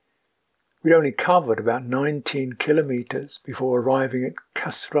day, we'd only covered about 19 kilometres before arriving at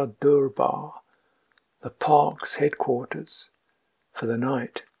Kasra Durbar, the park's headquarters, for the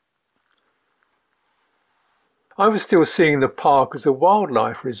night. I was still seeing the park as a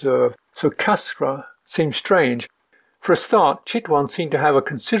wildlife reserve, so Kasra seemed strange. For a start, Chitwan seemed to have a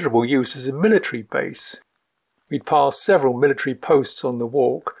considerable use as a military base. We'd passed several military posts on the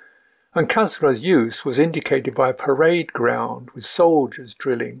walk, and Kasra's use was indicated by a parade ground with soldiers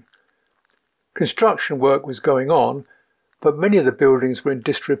drilling. Construction work was going on, but many of the buildings were in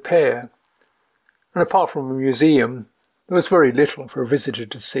disrepair, and apart from a museum, there was very little for a visitor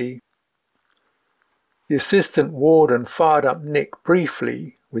to see. The assistant warden fired up Nick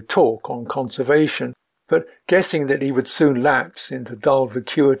briefly with talk on conservation, but guessing that he would soon lapse into dull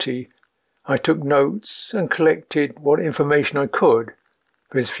vacuity, I took notes and collected what information I could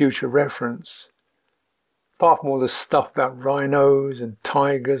for his future reference. Apart from all the stuff about rhinos and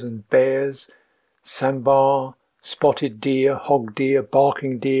tigers and bears, sambar, spotted deer, hog deer,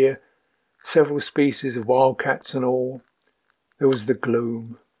 barking deer, several species of wildcats and all, there was the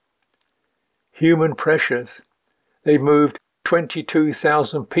gloom. Human pressures. They moved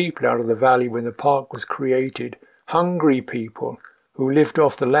 22,000 people out of the valley when the park was created, hungry people who lived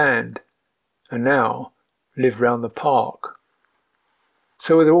off the land and now lived round the park.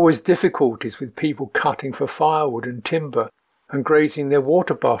 So there were always difficulties with people cutting for firewood and timber and grazing their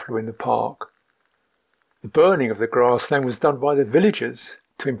water buffalo in the park. The burning of the grassland was done by the villagers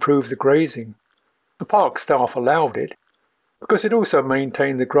to improve the grazing. The park staff allowed it because it also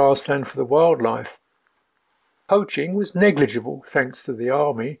maintained the grassland for the wildlife. Poaching was negligible thanks to the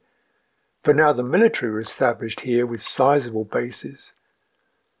army, but now the military were established here with sizable bases.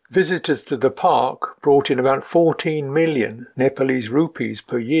 Visitors to the park brought in about 14 million Nepalese rupees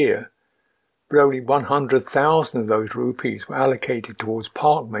per year, but only 100,000 of those rupees were allocated towards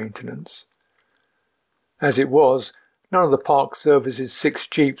park maintenance. As it was, none of the park service's 6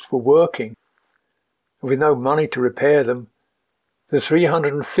 jeeps were working, and with no money to repair them, the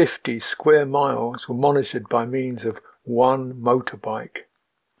 350 square miles were monitored by means of one motorbike.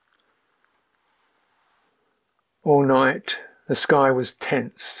 All night the sky was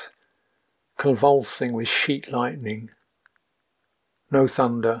tense, convulsing with sheet lightning. No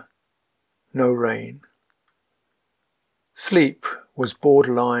thunder, no rain. Sleep was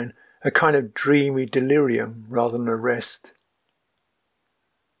borderline, a kind of dreamy delirium rather than a rest.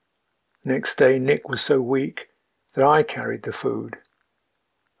 Next day Nick was so weak that I carried the food.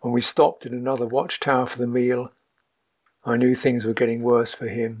 When we stopped in another watchtower for the meal, I knew things were getting worse for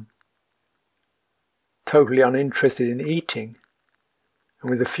him. Totally uninterested in eating, and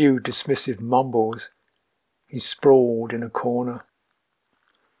with a few dismissive mumbles, he sprawled in a corner.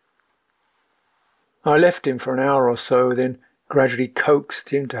 I left him for an hour or so, then gradually coaxed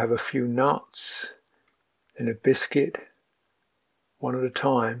him to have a few nuts, then a biscuit, one at a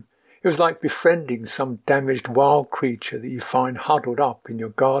time. It was like befriending some damaged wild creature that you find huddled up in your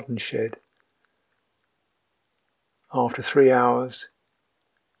garden shed. After 3 hours,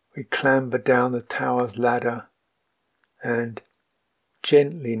 we clambered down the tower's ladder and,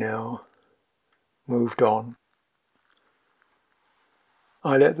 gently now, moved on.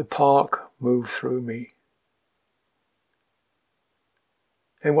 I let the park move through me.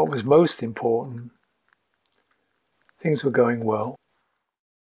 And what was most important, things were going well.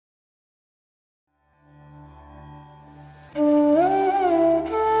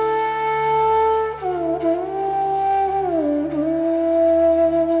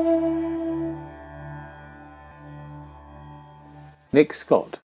 Nick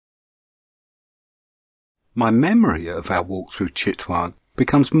Scott. My memory of our walk through Chitwan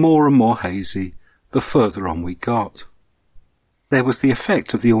becomes more and more hazy the further on we got. There was the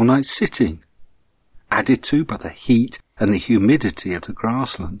effect of the all-night sitting, added to by the heat and the humidity of the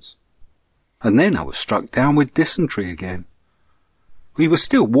grasslands. And then I was struck down with dysentery again. We were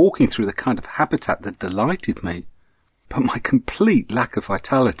still walking through the kind of habitat that delighted me, but my complete lack of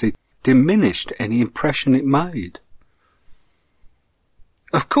vitality diminished any impression it made.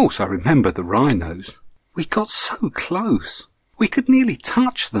 Of course I remember the rhinos. We got so close. We could nearly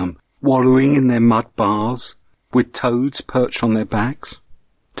touch them, wallowing in their mud baths, with toads perched on their backs.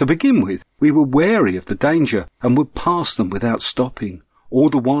 To begin with, we were wary of the danger and would pass them without stopping, all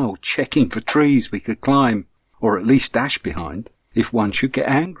the while checking for trees we could climb, or at least dash behind, if one should get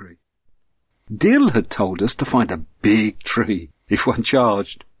angry. Dill had told us to find a big tree if one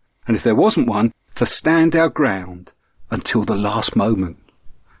charged, and if there wasn't one, to stand our ground until the last moment,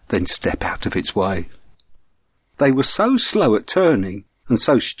 then step out of its way. They were so slow at turning, and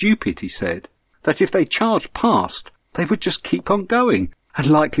so stupid, he said, that if they charged past, they would just keep on going, and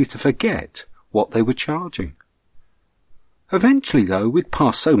likely to forget what they were charging. Eventually, though, we'd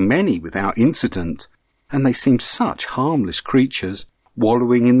passed so many without incident, and they seemed such harmless creatures,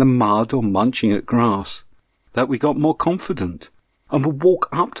 wallowing in the mud or munching at grass, that we got more confident, and would walk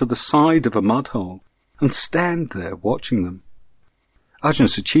up to the side of a mud hole and stand there watching them. Ajahn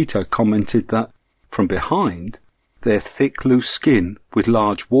Sucitto commented that, from behind, their thick, loose skin with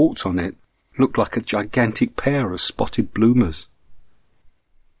large warts on it looked like a gigantic pair of spotted bloomers.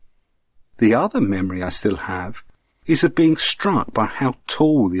 The other memory I still have is of being struck by how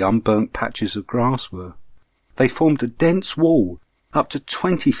tall the unburnt patches of grass were. They formed a dense wall up to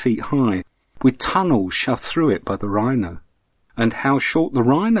 20 feet high, with tunnels shoved through it by the rhino, and how short the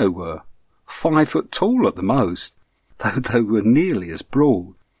rhino were, 5 foot tall at the most, though they were nearly as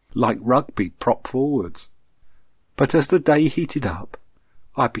broad, like rugby propped forwards. But as the day heated up,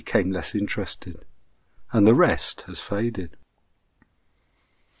 I became less interested, and the rest has faded.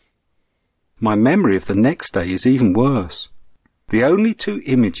 My memory of the next day is even worse. The only 2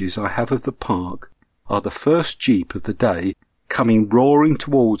 images I have of the park are the first jeep of the day coming roaring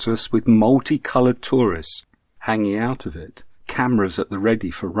towards us with multicoloured tourists hanging out of it, cameras at the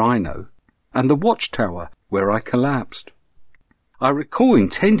ready for rhino, and the watchtower where I collapsed. I recall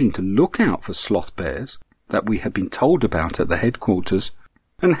intending to look out for sloth bears that we had been told about at the headquarters,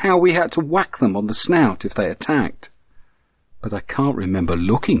 and how we had to whack them on the snout if they attacked. But I can't remember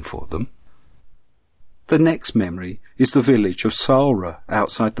looking for them. The next memory is the village of Saura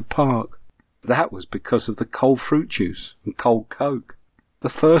outside the park. That was because of the cold fruit juice and cold Coke, the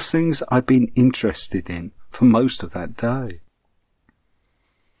first things I'd been interested in for most of that day.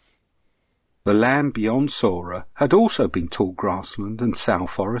 The land beyond Saura had also been tall grassland and sow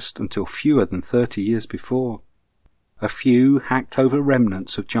forest until fewer than 30 years before. A few hacked-over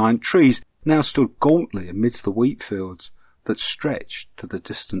remnants of giant trees now stood gauntly amidst the wheat fields that stretched to the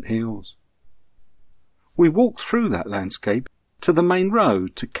distant hills. We walked through that landscape to the main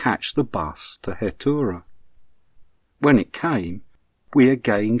road to catch the bus to Hetura. When it came, we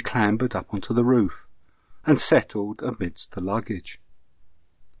again clambered up onto the roof and settled amidst the luggage.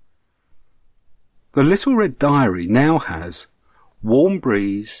 The Little Red Diary now has warm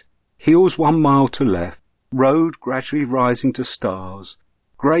breeze, hills 1 mile to left, road gradually rising to stars,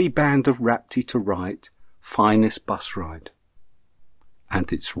 grey band of Rapti to right, finest bus ride.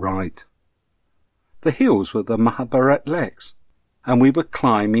 And it's right. The hills were the Mahabharat Lakes, and we were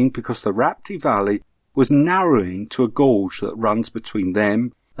climbing because the Rapti Valley was narrowing to a gorge that runs between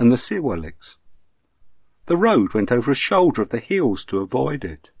them and the Siwaliks. The road went over a shoulder of the hills to avoid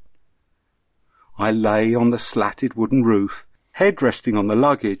it. I lay on the slatted wooden roof, head resting on the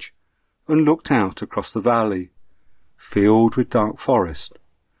luggage, and looked out across the valley, filled with dark forest,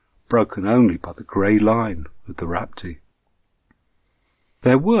 broken only by the grey line of the Rapti.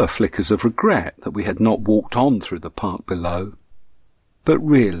 There were flickers of regret that we had not walked on through the park below, but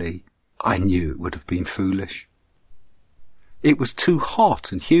really I knew it would have been foolish. It was too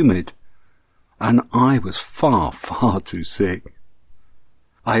hot and humid, and I was far, far too sick.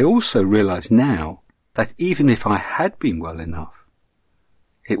 I also realised now that even if I had been well enough,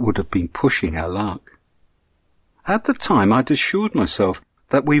 it would have been pushing our luck. At the time I'd assured myself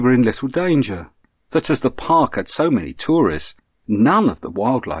that we were in little danger, that as the park had so many tourists, none of the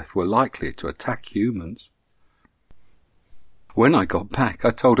wildlife were likely to attack humans. When I got back,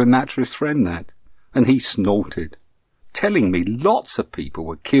 I told a naturalist friend that, and he snorted, telling me lots of people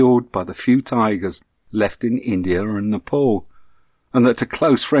were killed by the few tigers left in India and Nepal, and that a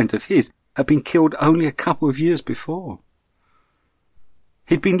close friend of his had been killed only a couple of years before.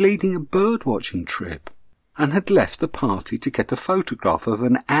 He'd been leading a bird-watching trip, and had left the party to get a photograph of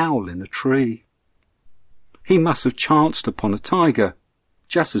an owl in a tree. He must have chanced upon a tiger,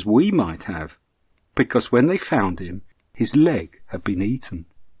 just as we might have, because when they found him, his leg had been eaten.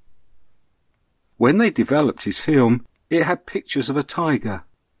 When they developed his film, it had pictures of a tiger,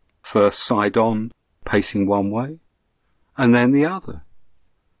 first side on, pacing one way, and then the other,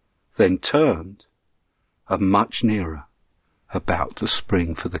 then turned, and much nearer, about to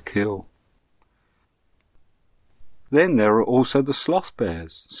spring for the kill. Then there are also the sloth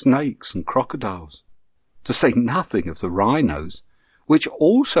bears, snakes and crocodiles, to say nothing of the rhinos, which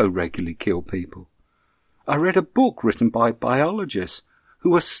also regularly kill people. I read a book written by biologists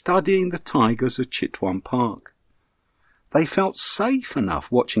who were studying the tigers at Chitwan Park. They felt safe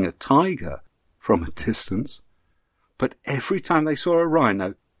enough watching a tiger from a distance, but every time they saw a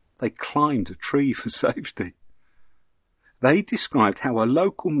rhino, they climbed a tree for safety. They described how a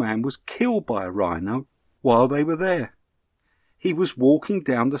local man was killed by a rhino while they were there. He was walking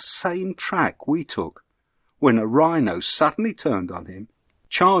down the same track we took when a rhino suddenly turned on him,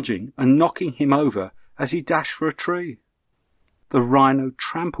 charging and knocking him over as he dashed for a tree. The rhino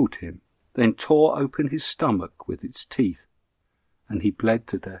trampled him, then tore open his stomach with its teeth, and he bled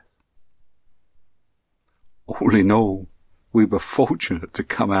to death. All in all, we were fortunate to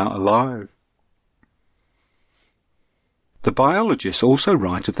come out alive. The biologists also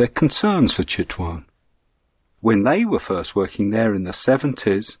write of their concerns for Chitwan. When they were first working there in the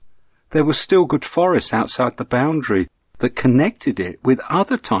 70s, there was still good forest outside the boundary that connected it with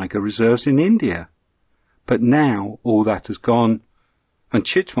other tiger reserves in India. But now all that has gone, and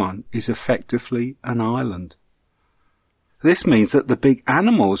Chitwan is effectively an island. This means that the big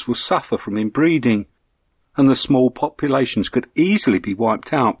animals will suffer from inbreeding, and the small populations could easily be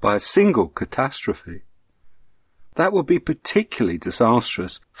wiped out by a single catastrophe. That would be particularly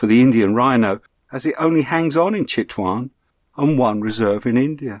disastrous for the Indian rhino, as it only hangs on in Chitwan and one reserve in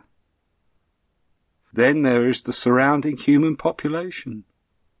India. Then there is the surrounding human population.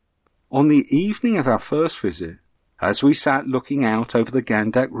 On the evening of our first visit, as we sat looking out over the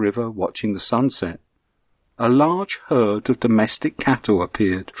Gandak River watching the sunset, a large herd of domestic cattle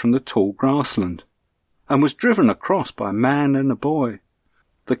appeared from the tall grassland and was driven across by a man and a boy,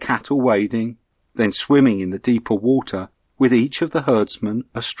 the cattle wading, then swimming in the deeper water with each of the herdsmen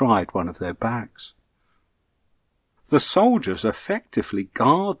astride one of their backs. The soldiers effectively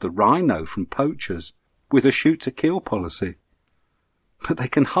guard the rhino from poachers with a shoot-to-kill policy, but they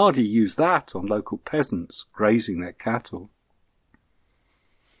can hardly use that on local peasants grazing their cattle.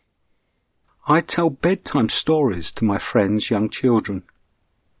 I tell bedtime stories to my friends' young children,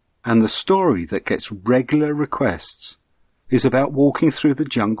 and the story that gets regular requests is about walking through the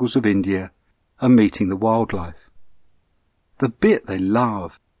jungles of India and meeting the wildlife. The bit they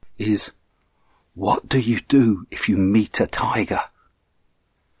love is, "What do you do if you meet a tiger?"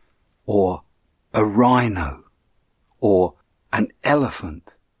 Or a rhino, or an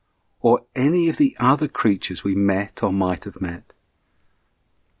elephant, or any of the other creatures we met or might have met.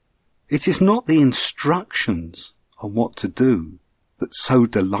 It is not the instructions on what to do that so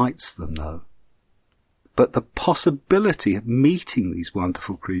delights them, though, but the possibility of meeting these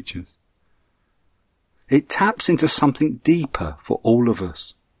wonderful creatures. It taps into something deeper for all of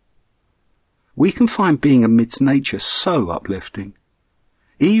us. We can find being amidst nature so uplifting,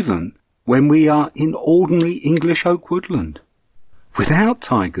 even when we are in ordinary English oak woodland, without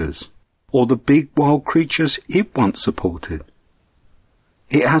tigers or the big wild creatures it once supported.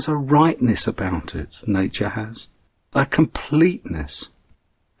 It has a rightness about it, nature has, a completeness,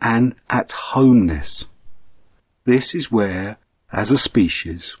 and at-homeness. This is where, as a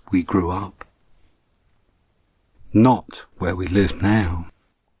species, we grew up. Not where we live now.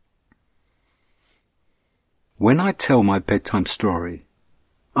 When I tell my bedtime story,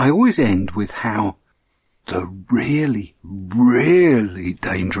 I always end with how the really, really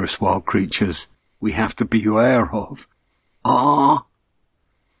dangerous wild creatures we have to beware of are,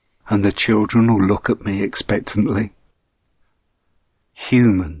 and the children will look at me expectantly.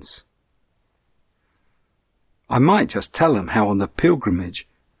 Humans. I might just tell them how on the pilgrimage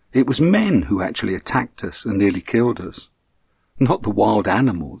it was men who actually attacked us and nearly killed us, not the wild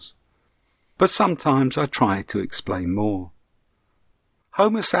animals. But sometimes I try to explain more.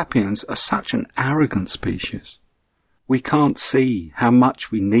 Homo sapiens are such an arrogant species. We can't see how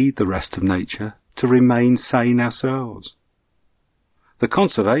much we need the rest of nature to remain sane ourselves. The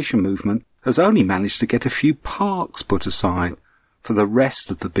conservation movement has only managed to get a few parks put aside for the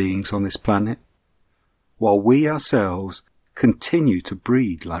rest of the beings on this planet, while we ourselves continue to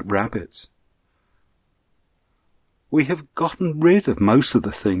breed like rabbits. We have gotten rid of most of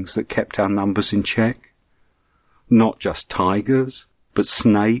the things that kept our numbers in check. Not just tigers, but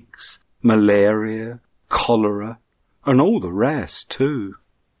snakes, malaria, cholera, and all the rest too.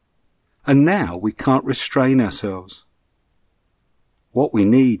 And now we can't restrain ourselves. What we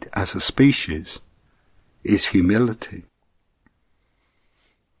need as a species is humility.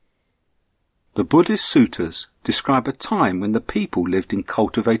 The Buddhist suttas describe a time when the people lived in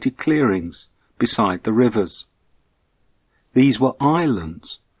cultivated clearings beside the rivers. These were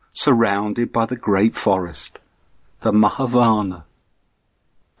islands surrounded by the great forest, the Mahavana.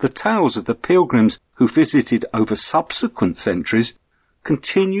 The tales of the pilgrims who visited over subsequent centuries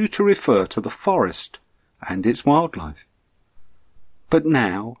continue to refer to the forest and its wildlife. But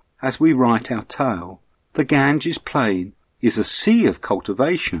now, as we write our tale, the Ganges plain is a sea of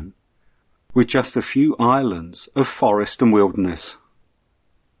cultivation, with just a few islands of forest and wilderness.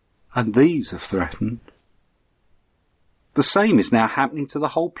 And these have threatened. The same is now happening to the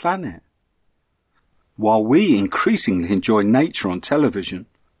whole planet. While we increasingly enjoy nature on television,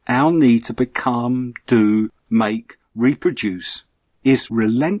 our need to become, do, make, reproduce is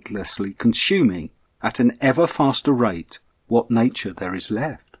relentlessly consuming at an ever faster rate what nature there is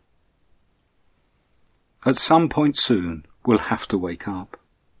left. At some point soon, we'll have to wake up.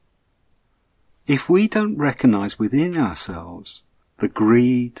 If we don't recognize within ourselves the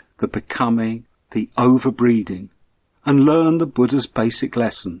greed, the becoming, the overbreeding, and learn the Buddha's basic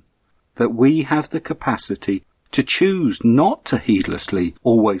lesson that we have the capacity to choose not to heedlessly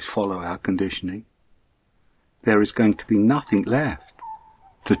always follow our conditioning, there is going to be nothing left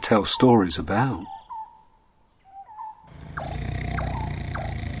to tell stories about.